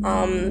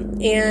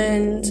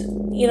 And,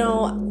 you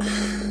know,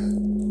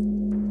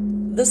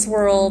 this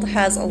world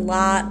has a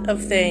lot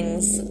of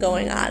things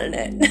going on in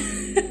it.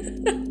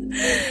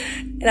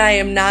 And I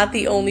am not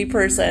the only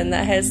person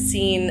that has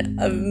seen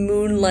a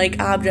moon-like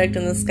object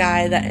in the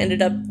sky that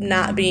ended up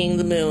not being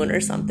the moon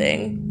or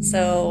something.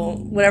 So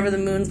whatever the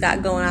moon's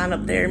got going on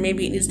up there,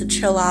 maybe it needs to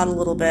chill out a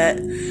little bit.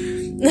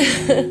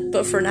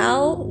 But for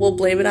now, we'll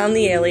blame it on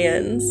the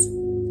aliens.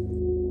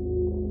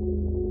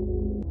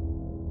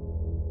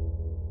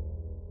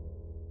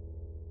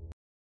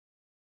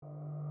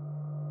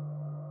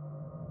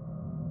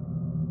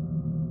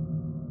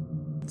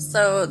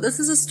 So this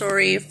is a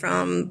story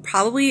from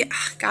probably,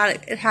 God,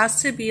 it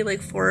has to be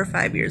like 4 or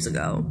 5 years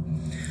ago.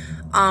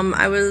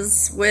 I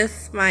was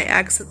with my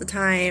ex at the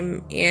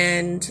time,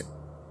 and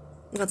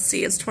let's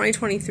see, it's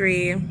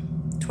 2023.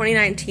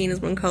 2019 is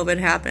when COVID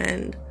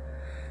happened.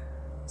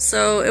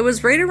 So it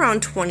was right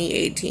around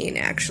 2018,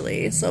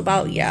 actually. So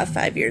about,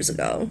 5 years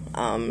ago.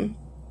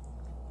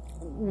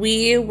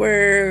 We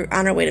were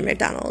on our way to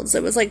McDonald's.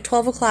 It was like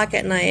 12 o'clock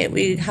at night.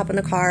 We hop in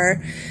the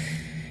car,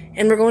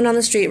 and we're going down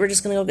the street. We're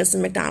just going to go get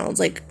some McDonald's.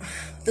 Like,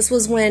 this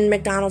was when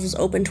McDonald's was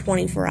open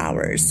 24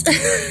 hours.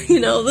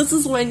 This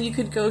is when you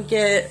could go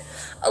get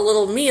a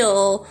little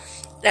meal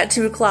at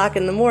 2 o'clock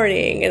in the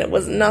morning, and it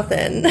was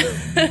nothing.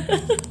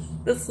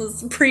 This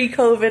was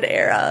pre-COVID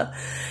era.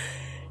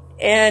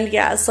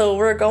 And so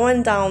we're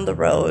going down the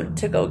road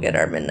to go get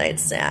our midnight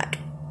snack.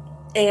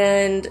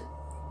 And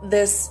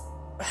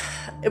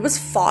it was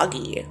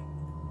foggy.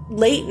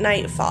 Late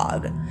night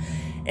fog.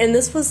 And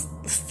this was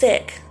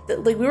thick.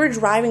 Like, we were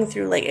driving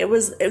through, like,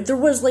 there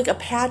was like a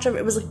patch of,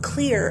 it was like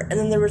clear, and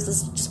then there was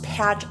this just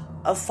patch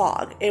of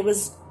fog. It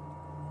was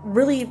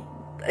really,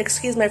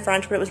 excuse my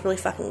French, but it was really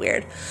fucking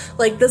weird.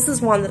 Like, this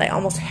is one that I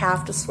almost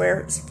have to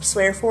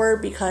swear for,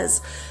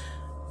 because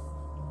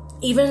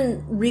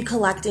even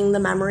recollecting the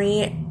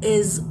memory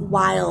is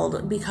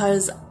wild,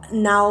 because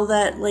now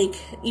that, like,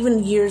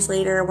 even years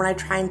later, when I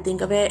try and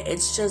think of it,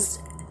 it's just,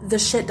 the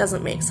shit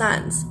doesn't make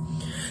sense.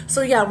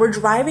 So we're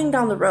driving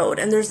down the road,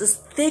 and there's this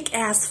thick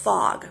ass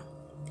fog,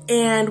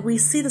 and we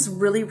see this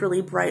really,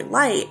 really bright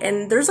light,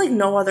 and there's like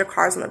no other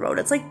cars on the road.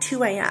 It's like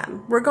 2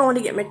 a.m. We're going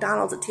to get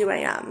McDonald's at 2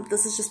 a.m.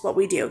 This is just what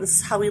we do. This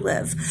is how we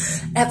live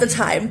at the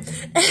time.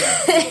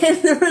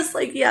 And there was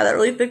like, that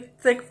really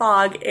thick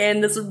fog,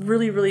 and this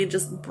really, really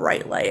just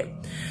bright light.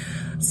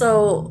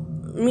 So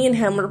me and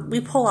him, we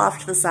pull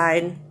off to the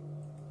side,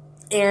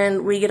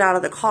 and we get out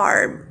of the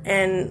car,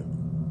 and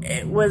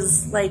it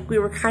was like we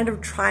were kind of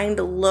trying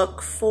to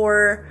look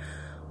for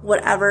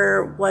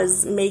whatever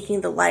was making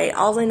the light.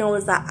 All I know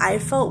is that I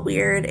felt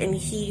weird, and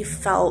he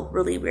felt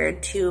really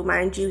weird too.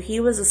 Mind you,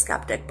 he was a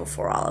skeptic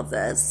before all of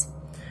this.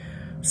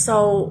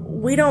 So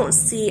we don't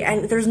see,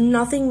 and there's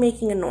nothing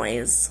making a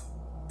noise,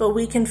 but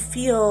we can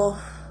feel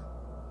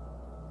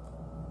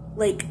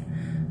like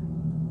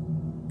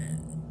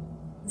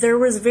there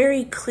was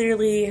very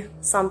clearly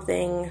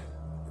something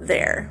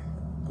there.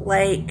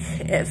 Like,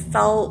 it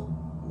felt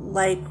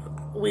like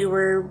we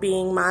were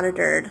being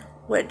monitored,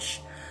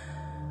 which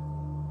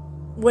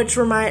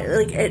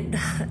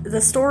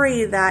the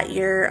story that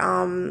you're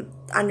on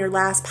your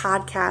last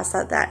podcast,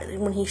 that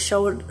when he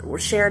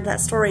shared that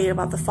story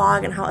about the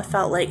fog and how it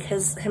felt like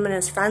him and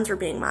his friends were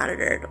being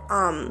monitored,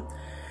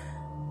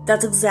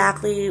 that's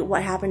exactly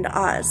what happened to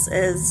us.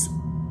 Is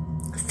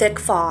thick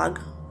fog,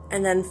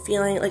 and then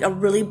feeling like a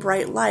really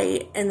bright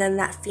light, and then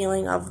that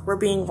feeling of we're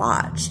being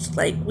watched,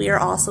 like we are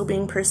also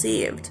being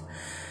perceived.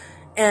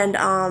 And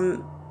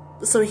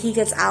so he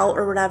gets out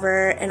or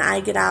whatever, and I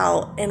get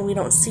out, and we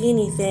don't see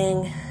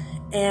anything,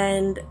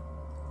 and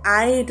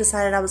I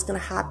decided I was going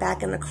to hop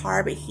back in the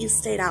car, but he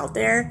stayed out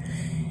there,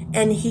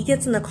 and he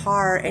gets in the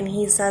car, and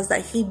he says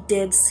that he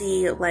did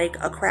see, like,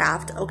 a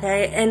craft,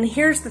 okay? And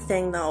here's the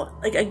thing, though.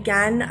 Like,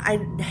 again, I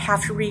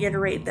have to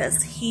reiterate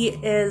this. He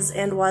is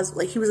and was,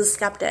 like, he was a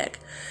skeptic,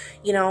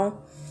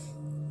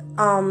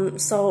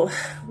 So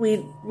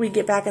we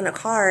get back in the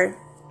car,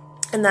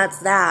 and that's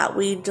that.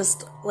 We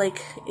just,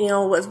 like,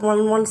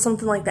 when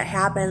something like that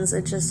happens,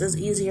 it just is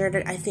easier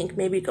to, I think,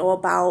 maybe go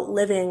about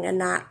living and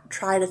not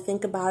try to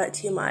think about it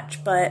too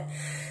much. But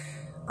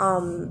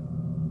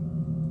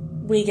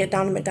we get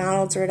down to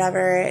McDonald's or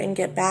whatever and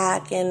get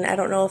back, and I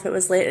don't know if it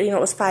was late, it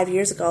was 5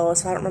 years ago,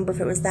 so I don't remember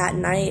if it was that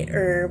night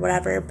or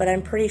whatever, but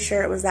I'm pretty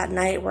sure it was that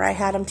night where I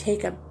had him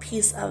take a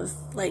piece of,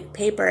 like,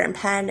 paper and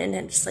pen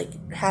and just,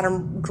 like, had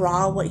him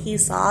draw what he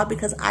saw,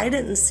 because I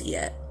didn't see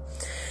it.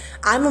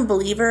 I'm a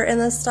believer in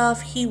this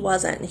stuff. He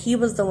wasn't. He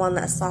was the one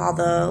that saw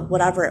the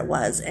whatever it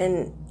was.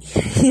 And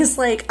he's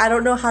like, I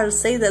don't know how to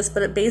say this,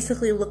 but it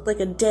basically looked like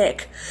a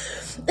dick.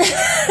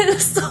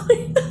 So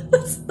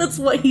that's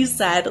what he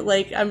said.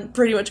 Like, I'm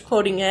pretty much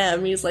quoting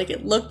him. He's like,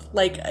 it looked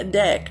like a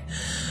dick.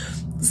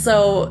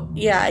 So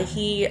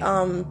he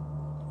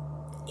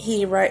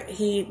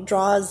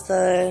draws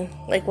the,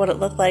 like, what it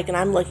looked like, and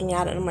I'm looking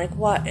at it, and I'm like,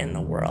 what in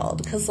the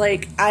world? Because,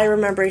 like, I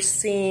remember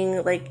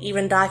seeing, like,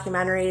 even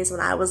documentaries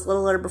when I was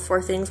littler,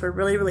 before things were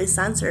really, really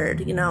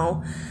censored,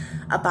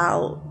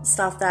 about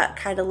stuff that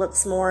kind of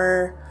looks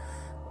more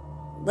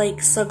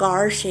like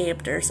cigar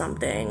shaped or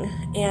something.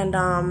 And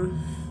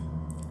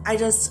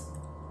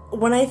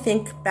when I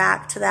think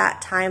back to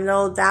that time,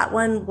 though, that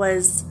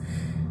was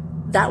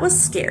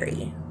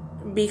scary,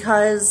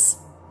 because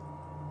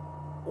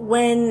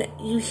when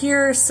you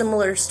hear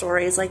similar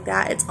stories like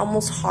that, it's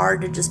almost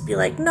hard to just be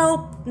like,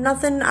 nope,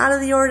 nothing out of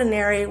the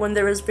ordinary, when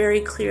there was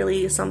very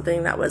clearly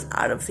something that was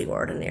out of the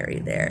ordinary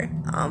there.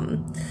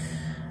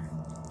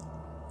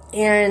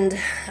 And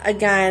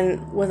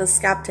again, with a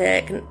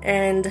skeptic,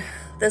 and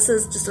this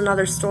is just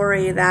another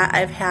story that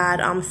I've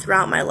had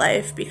throughout my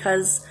life,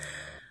 because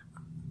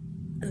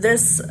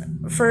this,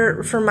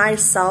 for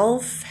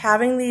myself,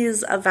 having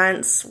these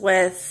events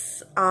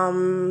with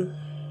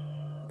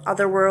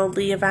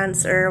otherworldly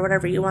events or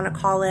whatever you want to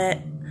call it,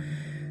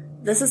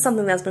 this is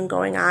something that's been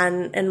going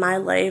on in my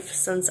life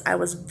since I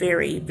was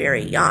very,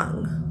 very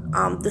young.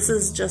 This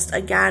is just,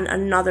 again,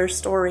 another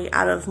story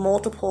out of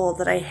multiple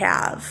that I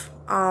have,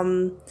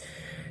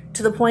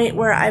 to the point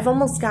where I've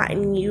almost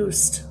gotten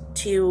used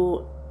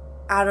to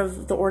out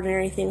of the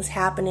ordinary things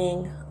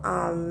happening.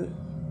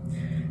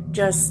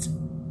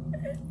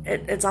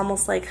 It's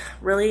almost like,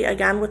 really,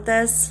 again with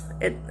this,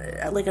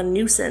 like a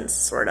nuisance,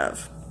 sort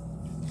of.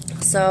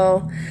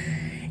 So,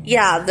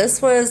 yeah,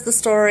 this was the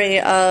story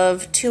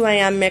of 2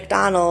 a.m.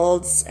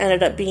 McDonald's,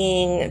 ended up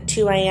being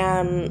 2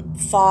 a.m.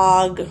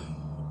 fog,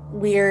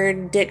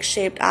 weird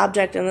dick-shaped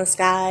object in the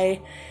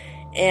sky,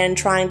 and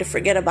trying to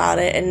forget about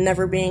it and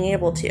never being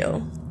able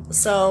to.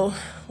 So,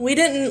 we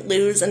didn't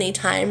lose any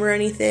time or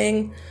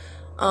anything.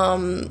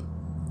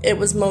 It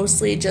was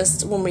mostly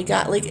just when we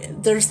got,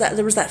 like, there was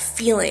that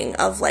feeling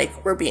of,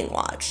 like, we're being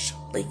watched.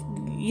 Like,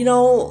 you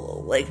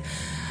know, like,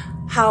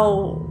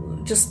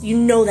 how, just, you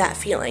know that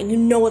feeling. You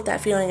know what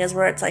that feeling is,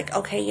 where it's like,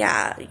 okay,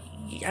 yeah,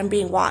 I'm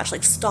being watched,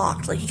 like,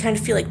 stalked. Like, you kind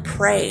of feel like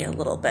prey a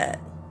little bit.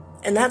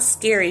 And that's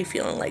scary,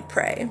 feeling like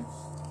prey.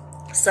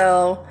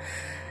 So,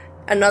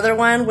 another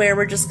one where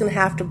we're just going to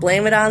have to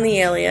blame it on the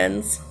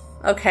aliens.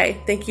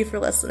 Okay, thank you for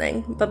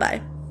listening.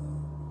 Bye-bye.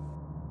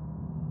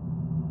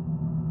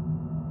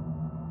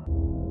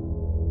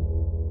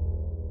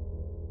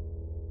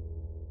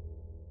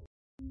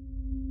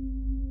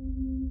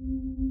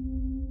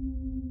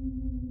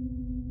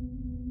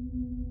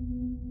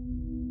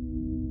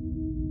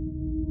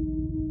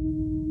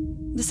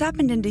 This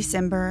happened in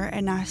December,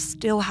 and I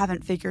still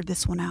haven't figured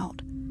this one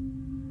out.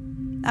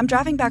 I'm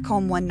driving back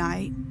home one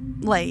night,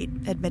 late,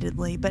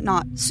 admittedly, but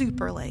not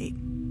super late,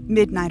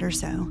 midnight or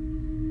so.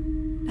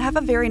 I have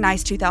a very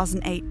nice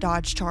 2008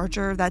 Dodge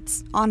Charger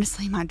that's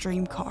honestly my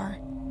dream car.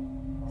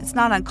 It's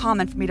not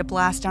uncommon for me to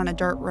blast down a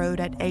dirt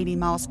road at 80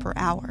 miles per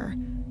hour,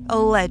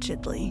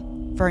 allegedly,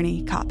 for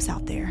any cops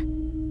out there.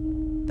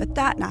 But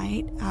that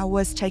night, I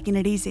was taking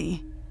it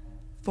easy.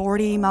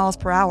 40 miles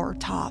per hour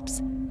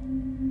tops.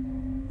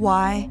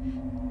 Why?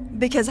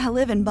 Because I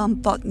live in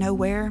bumfuck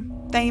nowhere,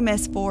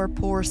 famous for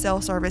poor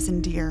cell service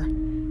and deer,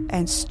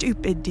 and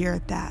stupid deer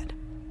at that.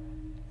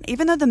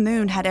 Even though the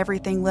moon had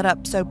everything lit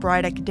up so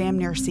bright I could damn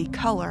near see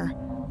color,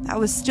 I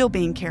was still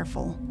being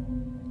careful.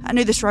 I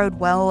knew this road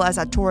well, as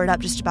I tore it up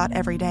just about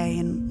every day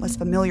and was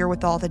familiar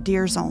with all the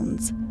deer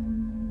zones.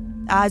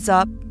 Eyes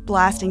up,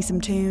 blasting some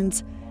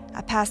tunes,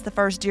 I passed the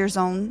first deer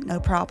zone, no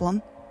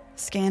problem.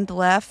 Scanned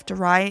left to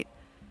right.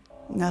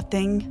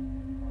 Nothing.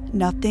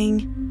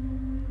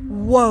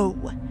 Whoa!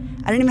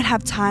 I didn't even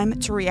have time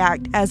to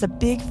react as a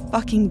big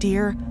fucking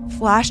deer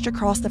flashed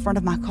across the front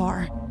of my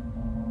car.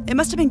 It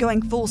must have been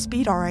going full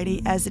speed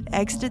already as it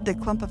exited the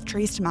clump of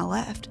trees to my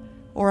left,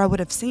 or I would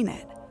have seen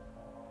it.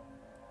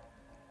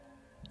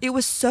 It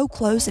was so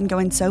close and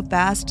going so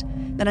fast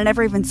that I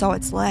never even saw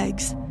its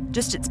legs,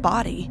 just its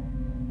body.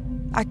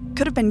 I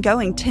could have been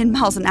going 10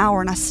 miles an hour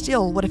and I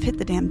still would have hit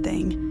the damn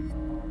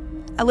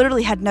thing. I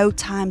literally had no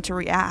time to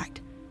react.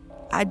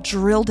 I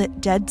drilled it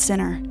dead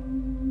center.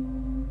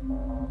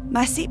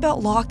 My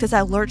seatbelt locked as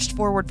I lurched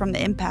forward from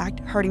the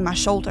impact, hurting my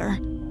shoulder,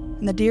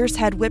 and the deer's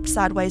head whipped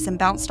sideways and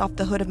bounced off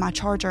the hood of my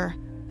Charger,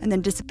 and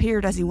then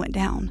disappeared as he went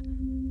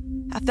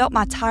down. I felt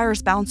my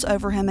tires bounce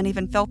over him and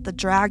even felt the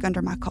drag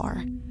under my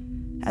car,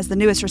 as the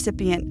newest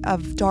recipient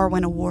of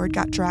Darwin Award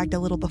got dragged a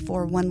little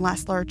before one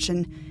last lurch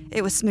and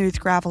it was smooth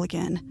gravel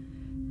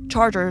again.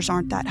 Chargers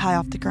aren't that high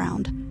off the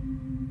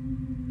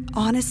ground.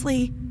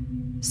 Honestly,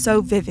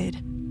 so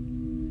vivid.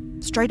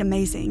 Straight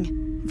amazing.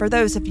 For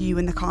those of you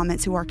in the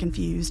comments who are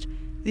confused,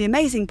 the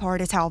amazing part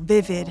is how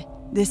vivid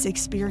this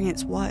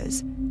experience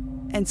was,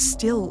 and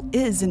still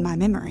is in my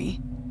memory.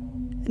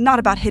 Not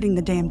about hitting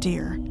the damn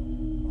deer.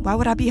 Why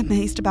would I be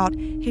amazed about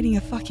hitting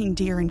a fucking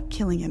deer and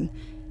killing him?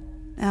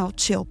 Now,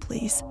 chill,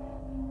 please.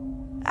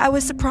 I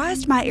was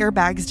surprised my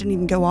airbags didn't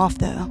even go off,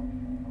 though.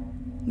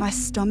 My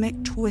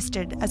stomach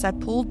twisted as I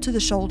pulled to the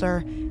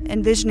shoulder,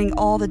 envisioning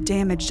all the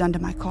damage done to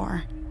my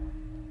car.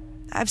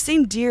 I've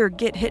seen deer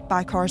get hit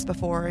by cars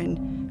before,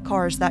 and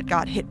cars that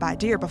got hit by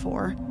deer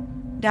before.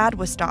 Dad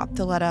was stopped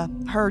to let a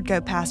herd go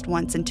past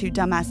once, and 2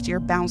 dumbass deer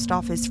bounced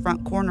off his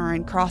front corner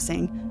in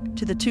crossing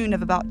to the tune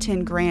of about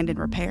 $10,000 in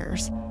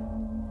repairs.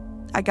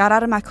 I got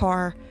out of my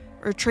car,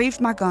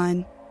 retrieved my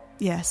gun.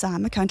 Yes,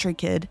 I'm a country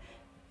kid.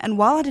 And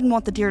while I didn't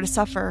want the deer to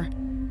suffer,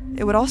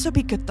 it would also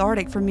be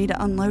cathartic for me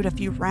to unload a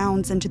few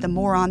rounds into the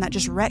moron that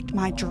just wrecked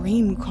my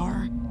dream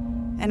car.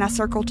 And I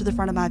circled to the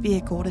front of my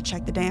vehicle to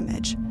check the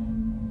damage.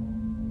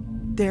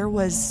 There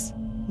was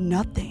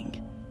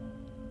nothing.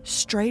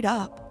 Straight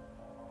up.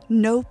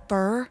 No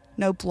fur,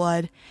 no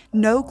blood,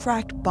 no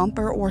cracked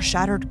bumper or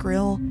shattered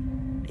grille.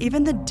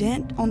 Even the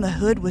dent on the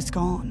hood was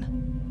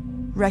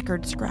gone.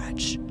 Record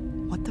scratch.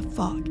 What the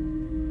fuck?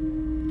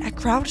 I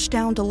crouched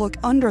down to look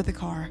under the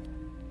car.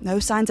 No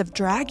signs of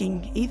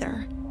dragging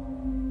either.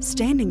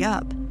 Standing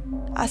up,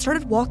 I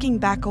started walking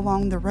back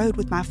along the road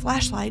with my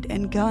flashlight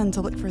and gun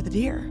to look for the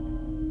deer.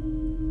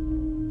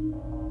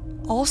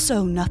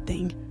 Also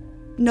nothing.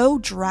 No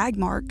drag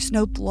marks,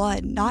 no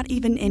blood, not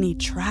even any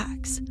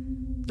tracks.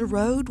 The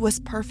road was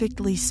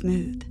perfectly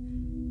smooth.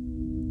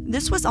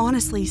 This was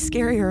honestly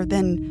scarier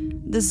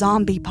than the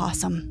zombie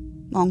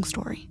possum. Long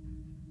story.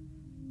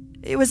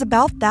 It was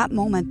about that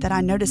moment that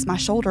I noticed my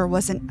shoulder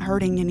wasn't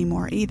hurting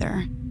anymore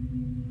either.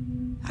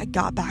 I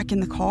got back in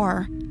the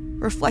car,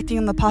 reflecting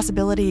on the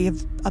possibility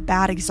of a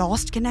bad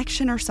exhaust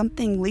connection or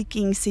something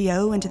leaking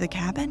CO into the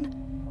cabin.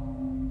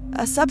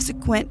 A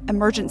subsequent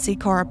emergency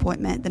car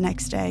appointment the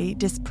next day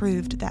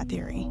disproved that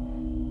theory.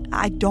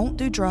 I don't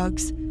do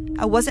drugs.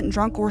 I wasn't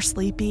drunk or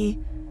sleepy.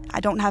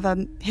 I don't have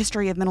a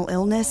history of mental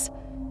illness.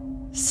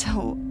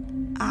 So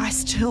I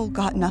still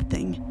got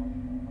nothing.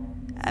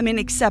 I mean,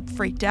 except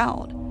freaked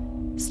out.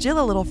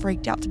 Still a little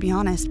freaked out, to be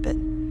honest, but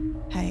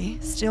hey,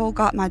 still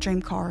got my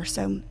dream car,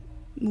 so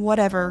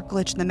whatever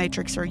glitch in the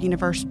matrix or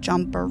universe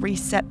jump or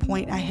reset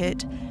point I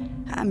hit,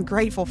 I'm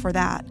grateful for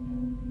that.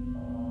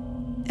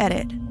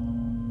 Edit.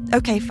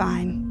 Okay,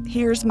 fine.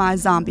 Here's my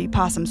zombie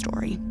possum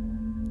story.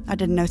 I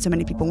didn't know so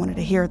many people wanted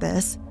to hear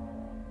this.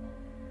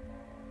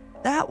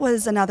 That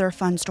was another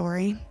fun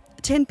story.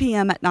 10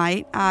 p.m. at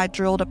night, I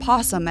drilled a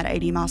possum at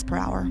 80 miles per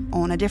hour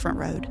on a different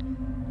road.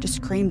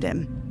 Just creamed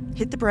him,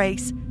 hit the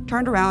brakes,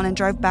 turned around and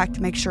drove back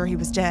to make sure he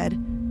was dead.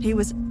 He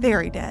was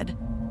very dead.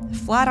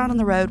 Flat out on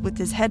the road with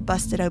his head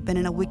busted open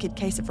in a wicked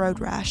case of road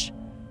rash.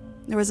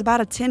 There was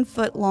about a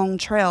 10-foot long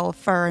trail of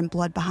fur and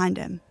blood behind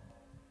him.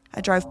 I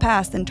drove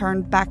past and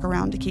turned back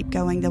around to keep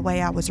going the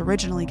way I was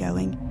originally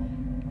going.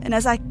 And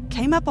as I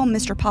came up on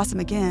Mr. Possum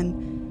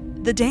again,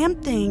 the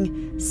damn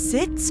thing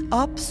sits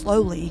up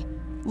slowly,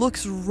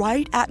 looks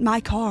right at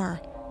my car,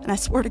 and I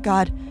swear to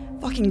God,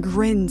 fucking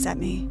grins at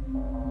me.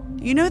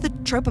 You know the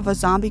trope of a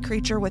zombie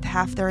creature with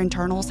half their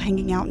internals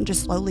hanging out and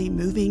just slowly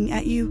moving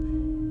at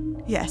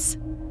you? Yes.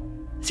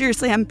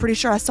 Seriously, I'm pretty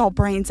sure I saw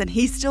brains and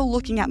he's still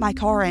looking at my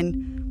car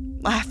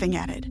and laughing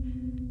at it.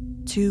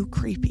 Too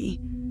creepy.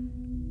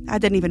 I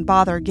didn't even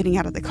bother getting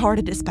out of the car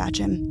to dispatch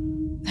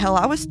him. Hell,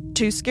 I was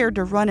too scared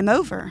to run him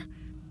over.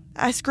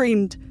 I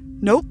screamed,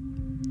 "Nope,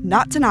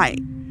 not tonight."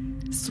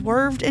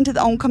 Swerved into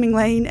the oncoming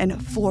lane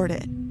and floored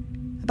it.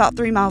 About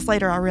 3 miles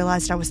later, I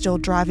realized I was still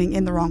driving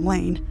in the wrong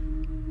lane.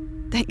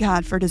 Thank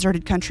God for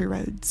deserted country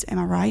roads, am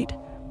I right?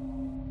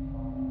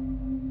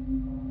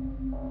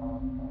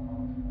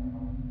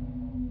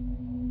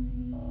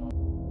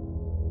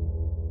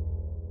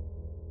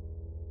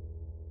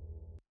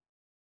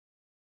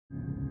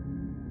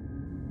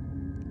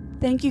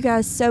 Thank you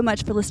guys so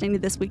much for listening to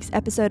this week's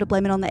episode of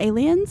Blame It on the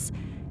Aliens.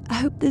 I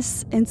hope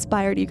this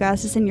inspired you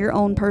guys to send your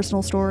own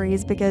personal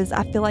stories, because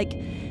I feel like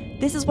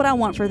this is what I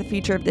want for the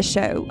future of this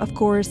show. Of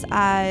course,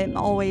 my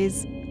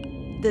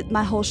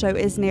whole show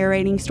is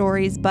narrating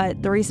stories,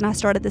 but the reason I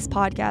started this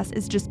podcast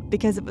is just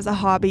because it was a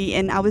hobby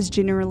and I was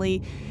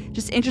generally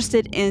just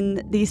interested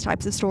in these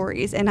types of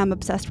stories, and I'm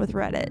obsessed with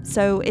Reddit.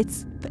 So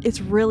it's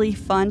really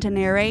fun to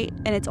narrate,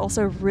 and it's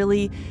also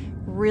really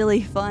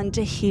fun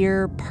to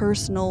hear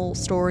personal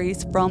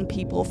stories from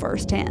people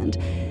firsthand.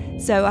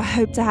 So I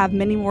hope to have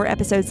many more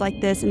episodes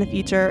like this in the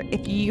future.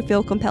 If you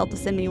feel compelled to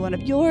send me one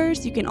of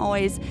yours, you can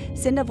always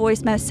send a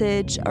voice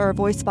message or a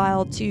voice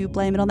file to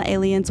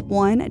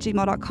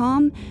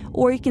blameItonthealiens1@gmail.com,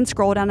 or you can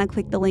scroll down and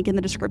click the link in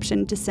the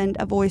description to send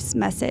a voice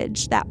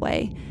message that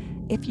way.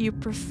 If you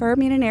prefer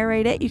me to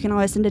narrate it, you can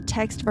always send a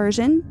text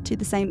version to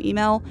the same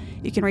email.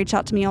 You can reach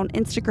out to me on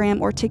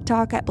Instagram or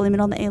TikTok at Blame It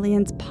on the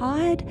Aliens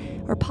pod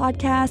or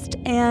podcast.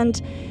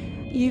 And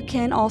you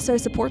can also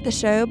support the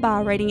show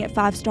by rating it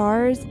 5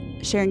 stars,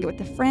 sharing it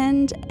with a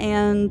friend,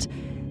 and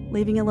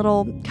leaving a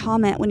little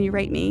comment when you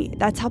rate me.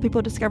 That's how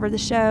people discover the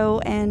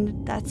show, and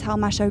that's how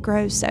my show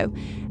grows. So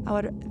I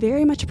would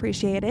very much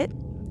appreciate it.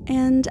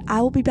 And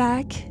I will be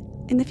back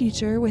in the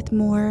future with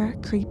more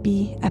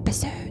creepy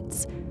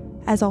episodes.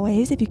 As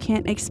always, if you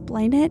can't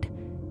explain it,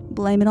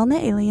 blame it on the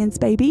aliens,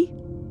 baby.